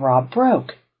 And Rob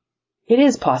broke. It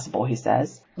is possible, he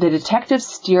says. The detectives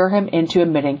steer him into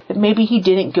admitting that maybe he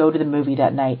didn't go to the movie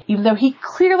that night, even though he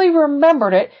clearly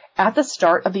remembered it at the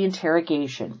start of the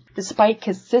interrogation. Despite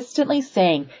consistently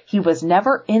saying he was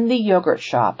never in the yogurt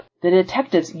shop, the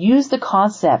detectives use the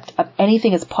concept of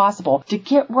anything is possible to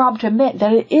get Rob to admit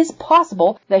that it is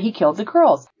possible that he killed the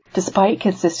girls. Despite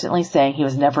consistently saying he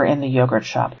was never in the yogurt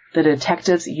shop, the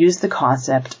detectives use the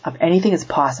concept of anything is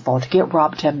possible to get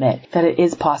Rob to admit that it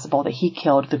is possible that he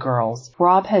killed the girls.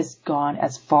 Rob has gone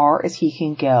as far as he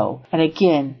can go, and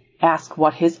again ask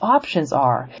what his options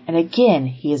are, and again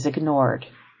he is ignored.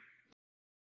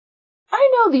 I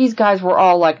know these guys were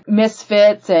all like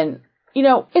misfits, and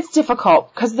it's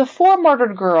difficult because the 4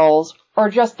 murdered girls are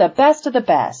just the best of the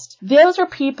best. Those are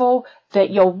people that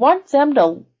you'll want them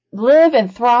to live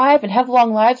and thrive and have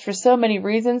long lives for so many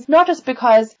reasons, not just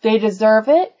because they deserve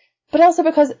it, but also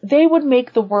because they would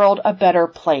make the world a better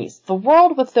place. The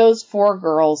world with those 4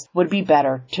 girls would be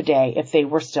better today if they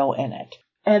were still in it.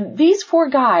 And these 4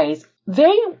 guys,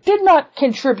 they did not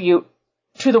contribute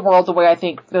to the world the way I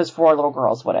think those 4 little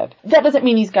girls would have. That doesn't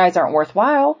mean these guys aren't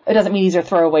worthwhile. It doesn't mean these are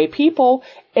throwaway people.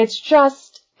 It's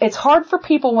hard for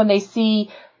people when they see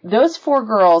those 4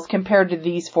 girls compared to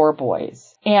these 4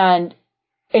 boys. And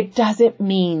it doesn't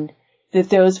mean that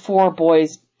those 4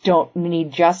 boys don't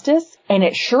need justice, and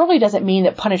it surely doesn't mean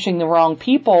that punishing the wrong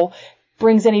people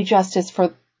brings any justice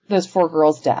for those 4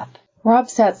 girls' death. Rob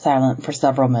sat silent for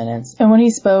several minutes, and when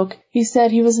he spoke, he said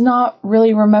he was not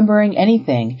really remembering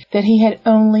anything, that he had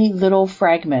only little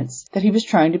fragments that he was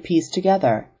trying to piece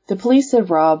together. The police said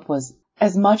Rob was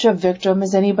as much a victim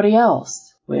as anybody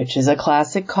else, which is a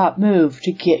classic cop move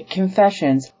to get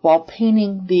confessions while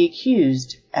painting the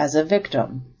accused as a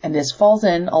victim. And this falls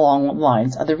in along the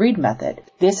lines of the Reed method.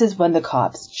 This is when the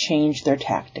cops change their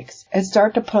tactics and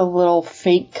start to put a little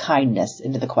fake kindness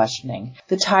into the questioning.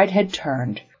 The tide had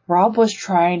turned. Rob was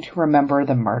trying to remember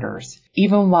the murders,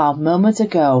 even while moments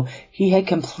ago he had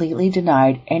completely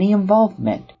denied any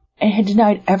involvement and had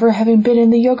denied ever having been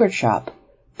in the yogurt shop.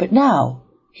 But now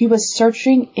he was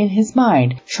searching in his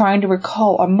mind, trying to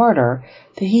recall a murder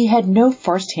that he had no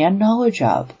first-hand knowledge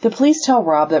of. The police tell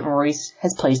Rob that Maurice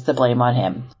has placed the blame on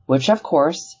him, which, of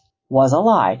course, was a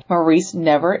lie. Maurice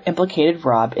never implicated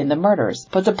Rob in the murders,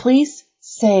 but the police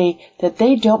say that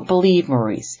they don't believe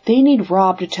Maurice. They need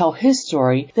Rob to tell his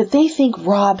story, that they think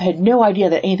Rob had no idea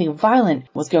that anything violent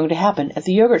was going to happen at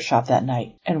the yogurt shop that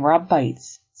night. And Rob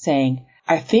bites, saying,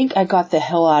 I think I got the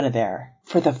hell out of there.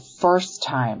 For the first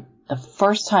time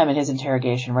in his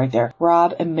interrogation right there,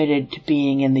 Rob admitted to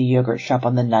being in the yogurt shop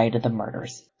on the night of the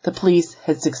murders. The police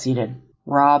had succeeded.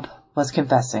 Rob was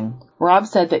confessing. Rob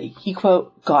said that he,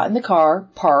 quote, got in the car,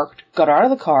 parked, got out of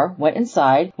the car, went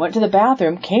inside, went to the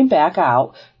bathroom, came back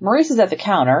out. Maurice is at the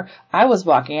counter. I was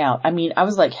walking out. I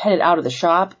was like headed out of the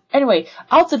shop. Anyway,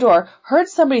 out the door, heard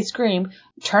somebody scream,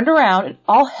 turned around, and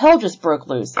all hell just broke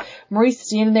loose. Maurice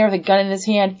standing there with a gun in his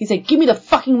hand. He said, give me the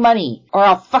fucking money, or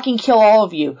I'll fucking kill all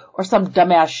of you, or some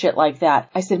dumbass shit like that.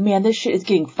 I said, man, this shit is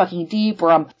getting fucking deep,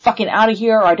 or I'm fucking out of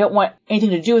here, or I don't want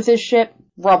anything to do with this shit.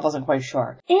 Rob wasn't quite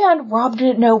sure. And Rob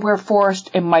didn't know where Forrest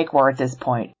and Mike were at this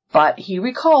point, but he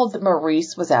recalled that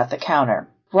Maurice was at the counter.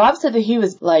 Rob said that he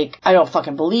was like, I don't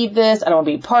fucking believe this. I don't want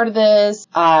to be part of this.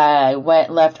 I went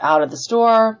and left out of the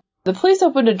store. The police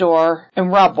opened a door,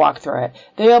 and Rob walked through it.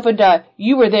 They opened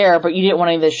you were there, but you didn't want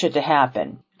any of this shit to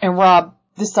happen. And Rob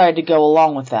decided to go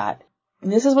along with that.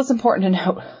 And this is what's important to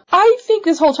note. I think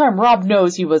this whole time Rob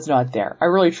knows he was not there. I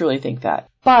really truly think that.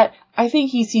 But I think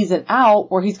he sees an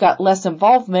out where he's got less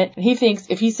involvement, and he thinks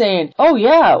if he's saying, oh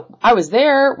yeah, I was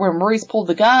there when Maurice pulled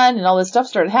the gun and all this stuff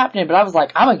started happening, but I was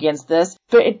like, I'm against this.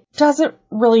 But it doesn't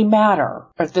really matter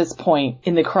at this point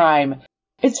in the crime.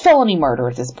 It's felony murder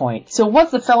at this point. So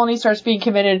once the felony starts being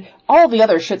committed, all the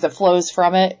other shit that flows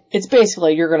from it, it's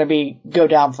basically you're going to go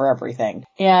down for everything.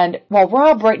 And while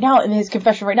Rob right now, in his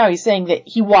confession right now, he's saying that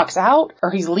he walks out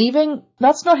or he's leaving,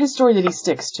 that's not his story that he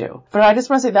sticks to. But I just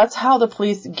want to say that's how the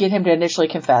police get him to initially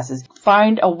confess, is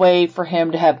find a way for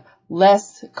him to have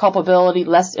less culpability,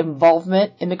 less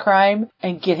involvement in the crime,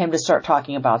 and get him to start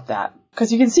talking about that.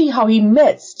 Because you can see how he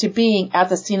admits to being at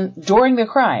the scene during the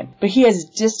crime, but he has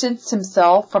distanced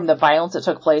himself from the violence that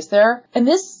took place there. And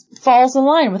this falls in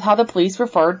line with how the police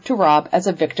referred to Rob as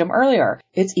a victim earlier.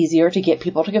 It's easier to get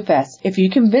people to confess if you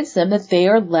convince them that they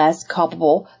are less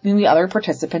culpable than the other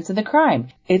participants in the crime.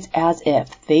 It's as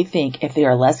if they think if they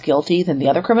are less guilty than the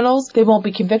other criminals, they won't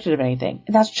be convicted of anything.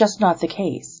 And that's just not the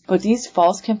case. But these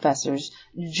false confessors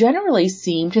generally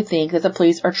seem to think that the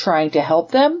police are trying to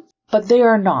help them, but they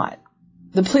are not.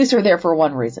 The police are there for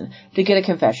one reason, to get a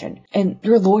confession, and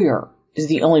your lawyer is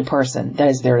the only person that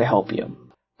is there to help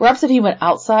you. Rob said he went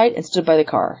outside and stood by the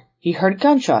car. He heard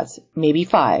gunshots, maybe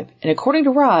 5, and according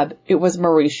to Rob, it was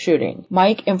Maurice shooting.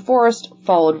 Mike and Forrest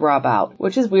followed Rob out,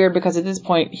 which is weird because at this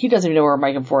point, he doesn't even know where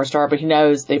Mike and Forrest are, but he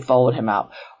knows they followed him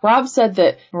out. Rob said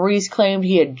that Maurice claimed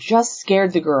he had just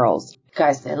scared the girls.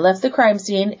 Guys then left the crime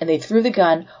scene and they threw the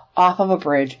gun off of a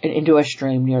bridge and into a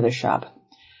stream near the shop.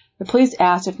 The police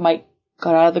asked if Mike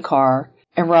got out of the car,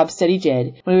 and Rob said he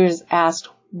did. When he was asked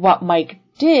what Mike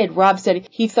did, Rob said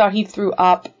he thought he threw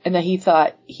up and that he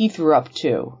thought he threw up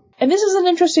too. And this is an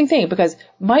interesting thing because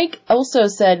Mike also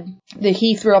said that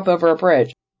he threw up over a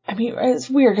bridge. I mean, it's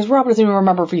weird because Rob doesn't even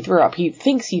remember if he threw up. He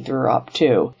thinks he threw up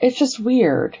too. It's just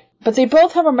weird. But they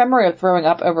both have a memory of throwing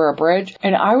up over a bridge,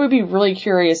 and I would be really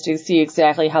curious to see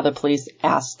exactly how the police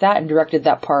asked that and directed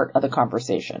that part of the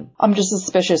conversation. I'm just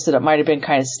suspicious that it might have been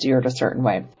kind of steered a certain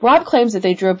way. Rob claims that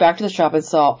they drove back to the shop and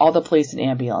saw all the police and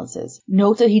ambulances.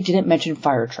 Note that he didn't mention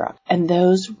fire truck, and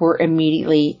those were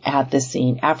immediately at the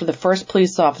scene. After the first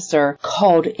police officer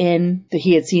called in that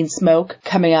he had seen smoke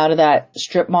coming out of that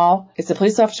strip mall, as the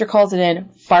police officer calls it in,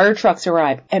 fire trucks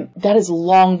arrive, and that is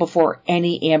long before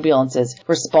any ambulances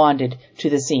respond to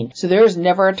the scene. So there was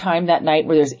never a time that night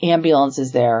where there's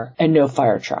ambulances there and no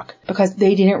fire truck, because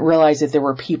they didn't realize that there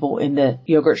were people in the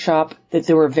yogurt shop, that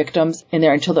there were victims in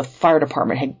there until the fire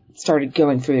department had started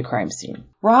going through the crime scene.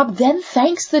 Rob then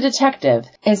thanks the detective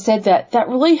and said that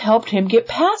really helped him get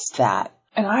past that.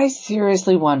 And I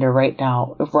seriously wonder right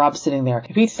now if Rob's sitting there,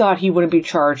 if he thought he wouldn't be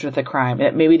charged with a crime,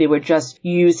 that maybe they would just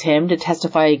use him to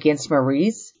testify against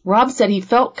Maurice. Rob said he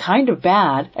felt kind of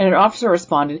bad, and an officer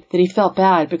responded that he felt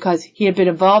bad because he had been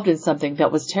involved in something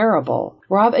that was terrible.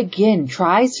 Rob again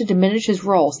tries to diminish his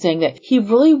role, saying that he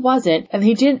really wasn't, and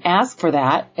he didn't ask for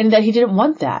that, and that he didn't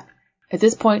want that. At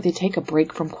this point, they take a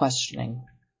break from questioning.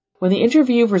 When the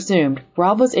interview resumed,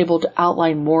 Rob was able to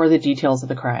outline more of the details of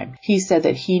the crime. He said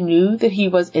that he knew that he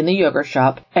was in the yogurt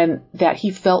shop and that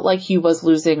he felt like he was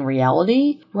losing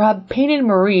reality. Rob painted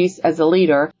Maurice as the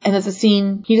leader, and that the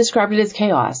scene, he described it as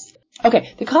chaos.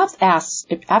 Okay, the cops asked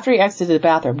if after he exited the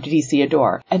bathroom, did he see a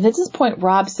door? And at this point,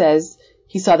 Rob says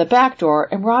he saw the back door,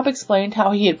 and Rob explained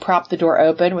how he had propped the door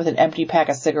open with an empty pack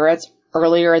of cigarettes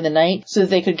earlier in the night so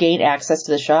that they could gain access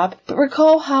to the shop. But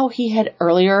recall how he had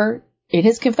earlier in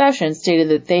his confession stated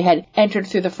that they had entered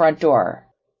through the front door.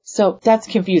 So that's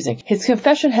confusing. His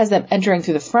confession has them entering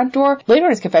through the front door. Later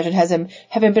in his confession has him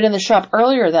having been in the shop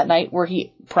earlier that night where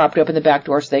he propped open the back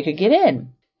door so they could get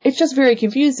in. It's just very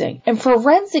confusing. And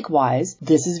forensic-wise,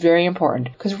 this is very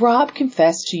important because Rob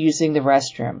confessed to using the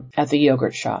restroom at the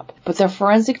yogurt shop. But the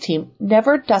forensic team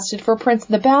never dusted for prints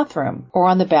in the bathroom or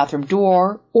on the bathroom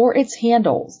door or its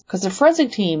handles. Because the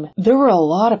forensic team, there were a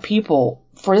lot of people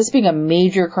for this being a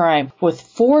major crime with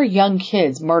 4 young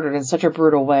kids murdered in such a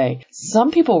brutal way. Some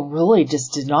people really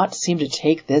just did not seem to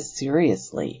take this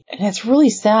seriously. And it's really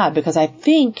sad because I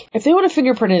think if they would have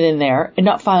fingerprinted in there and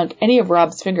not found any of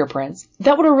Rob's fingerprints,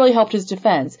 that would have really helped his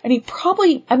defense. And he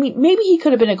probably, maybe he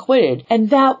could have been acquitted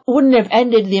and that wouldn't have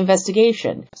ended the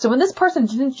investigation. So when this person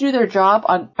didn't do their job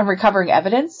on recovering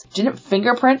evidence, didn't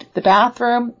fingerprint the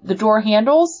bathroom, the door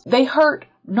handles, they hurt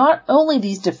not only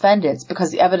these defendants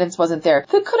because the evidence wasn't there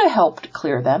that could have helped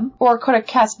clear them or could have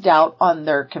cast doubt on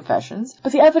their confessions,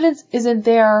 but the evidence isn't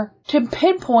there to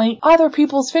pinpoint other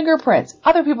people's fingerprints,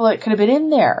 other people that could have been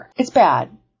in there. It's bad.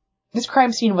 This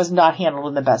crime scene was not handled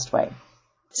in the best way.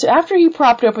 So after he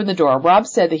propped open the door, Rob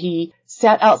said that he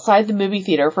sat outside the movie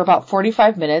theater for about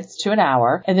 45 minutes to an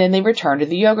hour, and then they returned to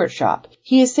the yogurt shop.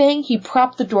 He is saying he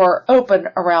propped the door open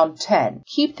around 10.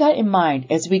 Keep that in mind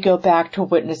as we go back to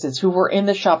witnesses who were in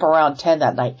the shop around 10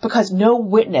 that night, because no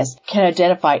witness can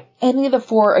identify any of the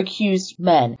 4 accused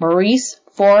men: Maurice,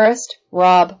 Forrest,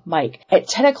 Rob, Mike. At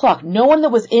 10 o'clock, no one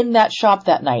that was in that shop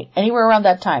that night, anywhere around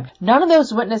that time, none of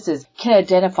those witnesses can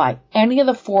identify any of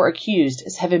the 4 accused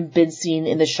as having been seen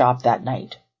in the shop that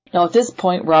night. Now, at this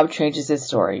point, Rob changes his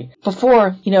story.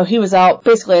 Before, he was out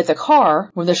basically at the car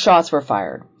when the shots were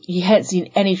fired. He hadn't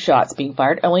seen any shots being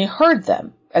fired, only heard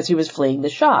them as he was fleeing the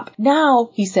shop. Now,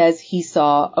 he says he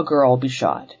saw a girl be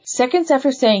shot. Seconds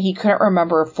after saying he couldn't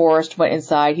remember if Forrest went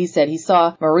inside, he said he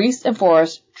saw Maurice and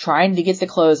Forrest trying to get the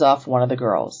clothes off one of the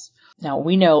girls. Now,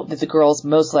 we know that the girls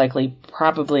most likely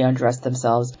probably undressed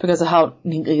themselves because of how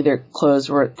neatly their clothes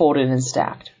were folded and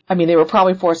stacked. I mean, they were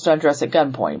probably forced to undress at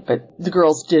gunpoint, but the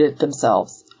girls did it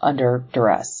themselves under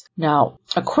duress. Now,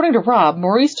 according to Rob,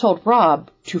 Maurice told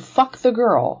Rob to fuck the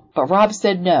girl, but Rob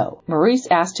said no. Maurice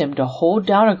asked him to hold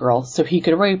down a girl so he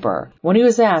could rape her. When he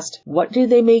was asked, "What did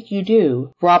they make you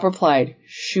do?" Rob replied,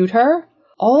 "Shoot her?"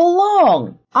 All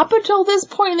along, up until this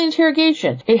point in the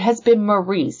interrogation, it has been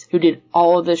Maurice who did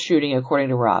all of the shooting, according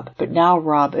to Rob. But now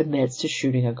Rob admits to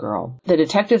shooting a girl. The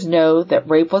detectives know that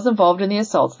rape was involved in the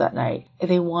assaults that night,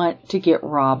 and they want to get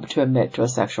Rob to admit to a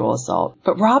sexual assault.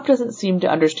 But Rob doesn't seem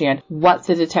to understand what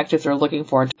the detectives are looking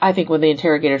for. I think when the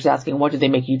interrogator's asking, "What did they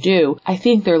make you do?" I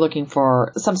think they're looking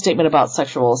for some statement about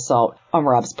sexual assault on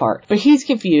Rob's part. But he's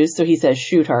confused, so he says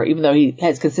shoot her, even though he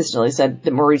has consistently said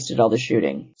that Maurice did all the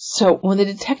shooting. So when the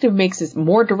detective makes this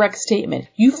more direct statement,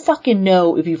 you fucking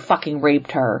know if you fucking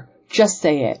raped her. Just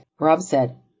say it. Rob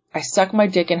said, "I stuck my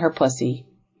dick in her pussy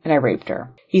and I raped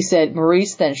her." He said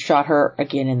Maurice then shot her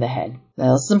again in the head.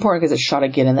 Now this is important because it's shot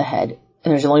again in the head.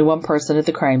 And there's only one person at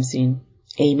the crime scene.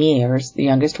 Amy Ayers, the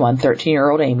youngest one,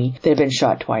 13-year-old Amy, that had been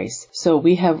shot twice. So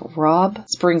we have Rob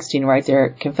Springsteen right there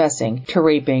confessing to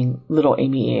raping little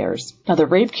Amy Ayers. Now the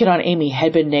rape kit on Amy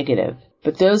had been negative,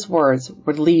 but those words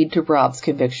would lead to Rob's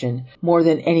conviction more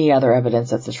than any other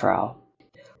evidence at the trial.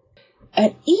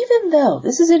 And even though,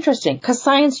 this is interesting, because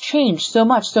science changed so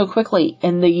much so quickly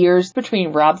in the years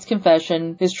between Rob's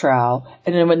confession, his trial,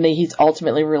 and then when he's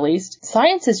ultimately released,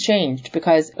 science has changed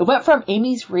because it went from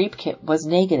Amy's rape kit was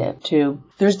negative to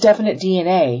there's definite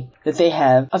DNA that they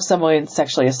have of someone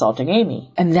sexually assaulting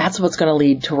Amy. And that's what's going to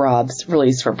lead to Rob's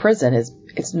release from prison is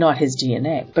it's not his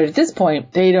DNA. But at this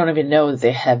point, they don't even know that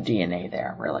they have DNA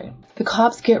there, really. The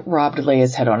cops get Rob to lay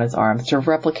his head on his arms to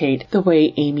replicate the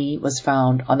way Amy was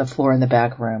found on the floor in the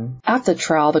back room. At the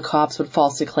trial, the cops would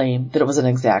falsely claim that it was an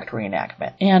exact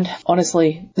reenactment. And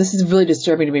honestly, this is really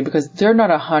disturbing to me because they're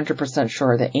not 100%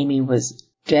 sure that Amy was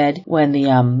dead when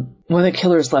the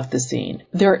killers left the scene.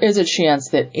 There is a chance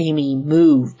that Amy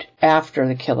moved after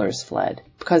the killers fled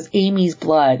because Amy's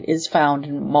blood is found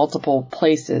in multiple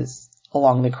places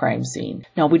along the crime scene.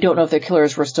 Now, we don't know if the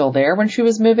killers were still there when she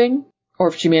was moving or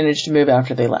if she managed to move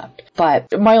after they left.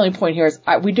 But my only point here is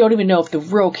we don't even know if the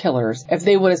real killers, if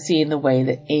they would have seen the way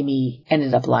that Amy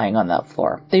ended up lying on that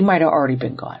floor. They might have already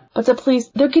been gone. But the police,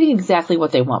 they're getting exactly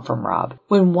what they want from Rob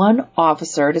when one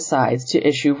officer decides to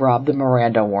issue Rob the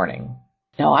Miranda warning.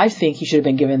 Now, I think he should have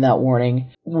been given that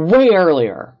warning way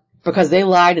earlier. Because they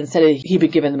lied and said he'd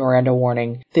been given the Miranda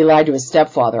warning. They lied to his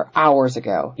stepfather hours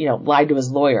ago. Lied to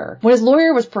his lawyer. When his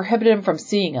lawyer was prohibited him from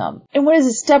seeing him. And when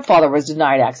his stepfather was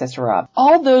denied access to Rob.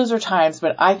 All those are times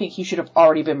when I think he should have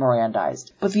already been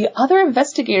Mirandized. But the other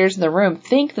investigators in the room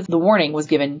think that the warning was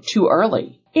given too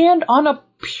early. And on a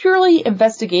purely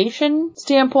investigation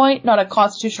standpoint, not a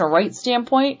constitutional rights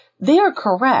standpoint, they are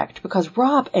correct because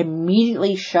Rob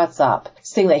immediately shuts up,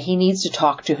 saying that he needs to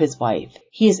talk to his wife.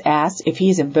 He is asked if he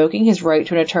is invoking his right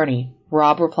to an attorney.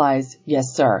 Rob replies,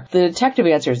 "Yes, sir." The detective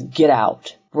answers, "Get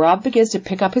out." Rob begins to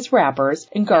pick up his wrappers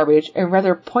and garbage and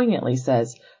rather poignantly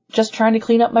says, "Just trying to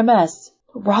clean up my mess."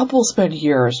 Rob will spend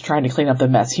years trying to clean up the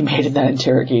mess he made in that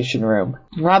interrogation room.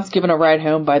 Rob's given a ride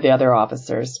home by the other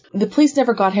officers. The police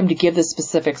never got him to give the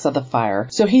specifics of the fire,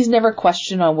 so he's never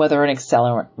questioned on whether an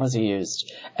accelerant was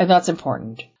used. And that's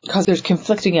important, because there's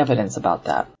conflicting evidence about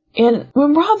that. And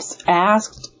when Rob's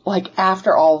asked,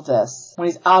 after all of this, when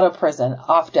he's out of prison,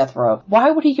 off death row, why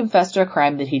would he confess to a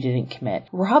crime that he didn't commit?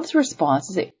 Rob's response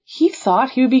is that he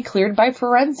thought he would be cleared by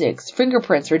forensics,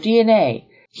 fingerprints, or DNA.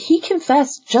 He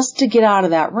confessed just to get out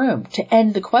of that room, to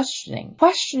end the questioning.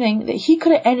 Questioning that he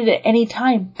could have ended at any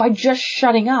time by just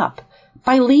shutting up.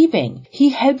 by leaving. He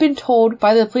had been told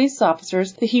by the police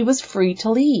officers that he was free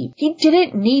to leave. He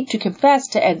didn't need to confess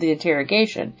to end the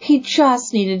interrogation. He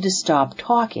just needed to stop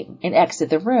talking and exit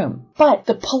the room. But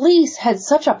the police had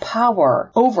such a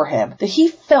power over him that he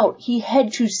felt he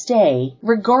had to stay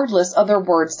regardless of their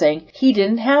words saying he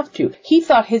didn't have to. He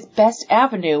thought his best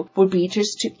avenue would be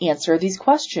just to answer these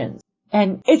questions.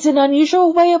 And it's an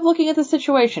unusual way of looking at the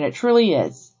situation. It truly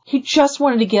is. He just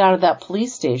wanted to get out of that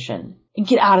police station and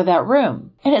get out of that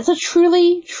room. And it's a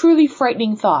truly, truly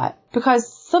frightening thought,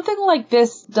 because something like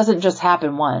this doesn't just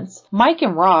happen once. Mike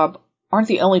and Rob aren't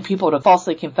the only people to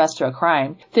falsely confess to a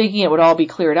crime, thinking it would all be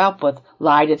cleared up with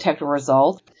lie detector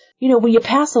results. When you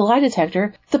pass a lie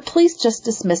detector, the police just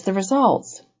dismiss the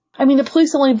results. The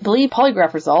police only believe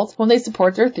polygraph results when they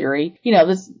support their theory,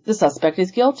 the suspect is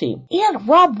guilty. And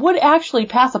Rob would actually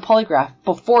pass a polygraph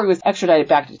before he was extradited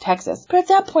back to Texas. But at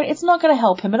that point, it's not going to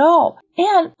help him at all.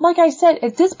 And, like I said,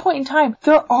 at this point in time,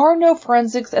 there are no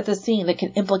forensics at the scene that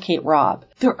can implicate Rob.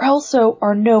 There also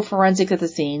are no forensics at the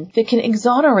scene that can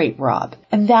exonerate Rob.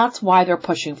 And that's why they're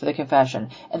pushing for the confession.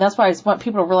 And that's why I just want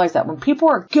people to realize that when people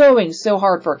are going so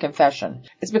hard for a confession,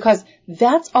 it's because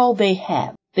that's all they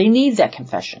have. They need that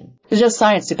confession. There's no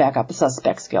science to back up the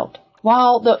suspect's guilt.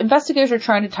 While the investigators are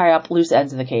trying to tie up loose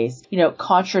ends in the case,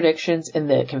 contradictions in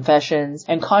the confessions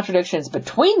and contradictions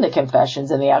between the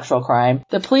confessions and the actual crime,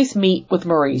 the police meet with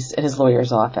Maurice in his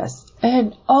lawyer's office.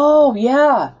 And, oh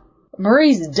yeah,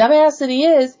 Maurice, dumbass that he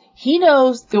is, he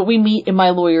knows that we meet in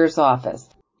my lawyer's office.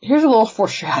 Here's a little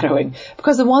foreshadowing,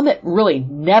 because the one that really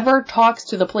never talks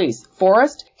to the police,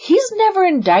 Forrest, he's never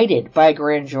indicted by a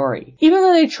grand jury. Even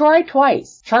though they tried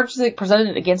twice. Charges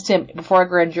presented against him before a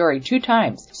grand jury 2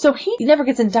 times. So he never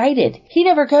gets indicted. He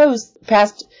never goes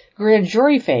past grand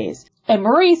jury phase. And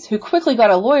Maurice, who quickly got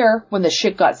a lawyer when the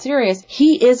shit got serious,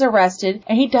 he is arrested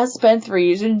and he does spend 3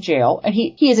 years in jail and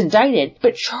he is indicted,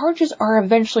 but charges are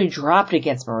eventually dropped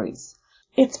against Maurice.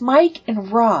 It's Mike and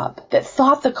Rob that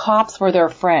thought the cops were their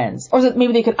friends, or that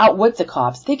maybe they could outwit the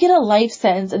cops. They get a life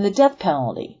sentence and the death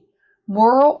penalty.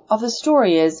 Moral of the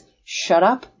story is, shut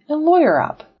up and lawyer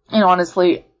up. And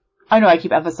honestly, I know I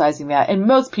keep emphasizing that, and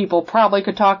most people probably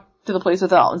could talk to the police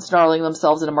without ensnarling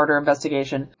themselves in a murder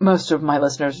investigation. Most of my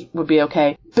listeners would be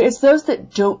okay. But it's those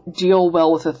that don't deal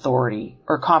well with authority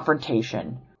or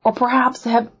confrontation, or perhaps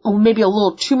have maybe a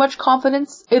little too much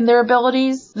confidence in their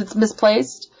abilities that's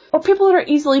misplaced, or people that are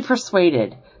easily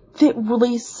persuaded, that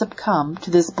really succumb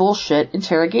to this bullshit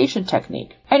interrogation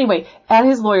technique. Anyway, at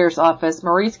his lawyer's office,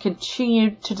 Maurice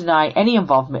continued to deny any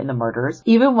involvement in the murders,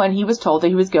 even when he was told that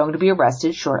he was going to be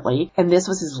arrested shortly, and this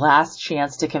was his last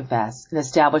chance to confess and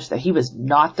establish that he was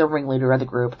not the ringleader of the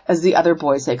group, as the other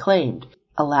boys had claimed.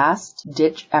 A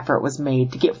last-ditch effort was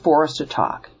made to get Forrest to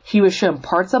talk. He was shown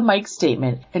parts of Mike's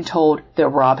statement and told that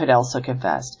Rob had also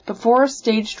confessed. But Forrest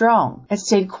stayed strong and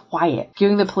stayed quiet,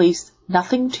 giving the police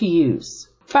nothing to use.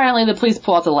 Finally, the police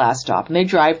pull out the last stop, and they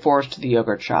drive Forrest to the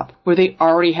yogurt shop, where they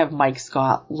already have Mike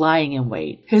Scott lying in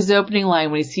wait. His opening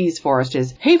line when he sees Forrest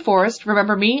is, "Hey Forrest,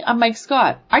 remember me? I'm Mike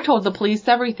Scott. I told the police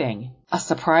everything." A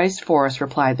surprised Forrest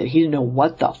replied that he didn't know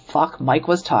what the fuck Mike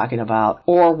was talking about,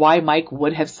 or why Mike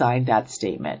would have signed that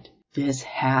statement. This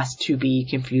has to be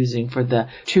confusing for the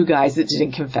 2 guys that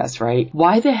didn't confess, right?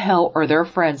 Why the hell are their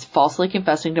friends falsely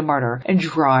confessing to murder and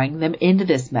drawing them into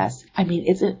this mess?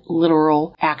 It's a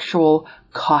literal, actual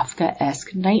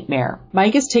Kafka-esque nightmare.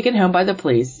 Mike is taken home by the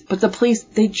police, but the police,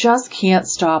 they just can't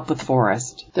stop with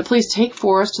Forrest. The police take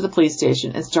Forrest to the police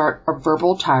station and start a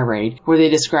verbal tirade where they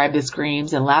describe the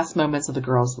screams and last moments of the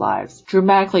girls' lives.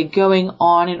 Dramatically going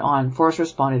on and on, Forrest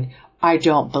responded, "I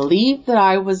don't believe that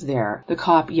I was there." The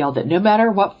cop yelled that no matter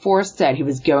what Forrest said, he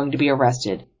was going to be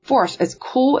arrested. Forrest, as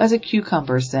cool as a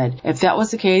cucumber, said if that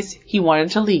was the case, he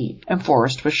wanted to leave, and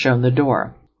Forrest was shown the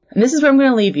door. And this is where I'm going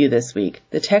to leave you this week.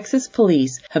 The Texas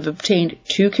police have obtained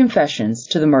 2 confessions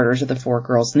to the murders of the 4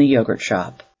 girls in the yogurt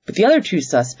shop. But the other 2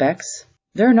 suspects,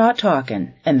 they're not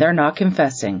talking, and they're not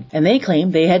confessing, and they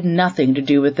claim they had nothing to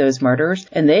do with those murders,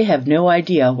 and they have no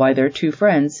idea why their 2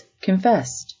 friends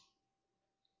confessed.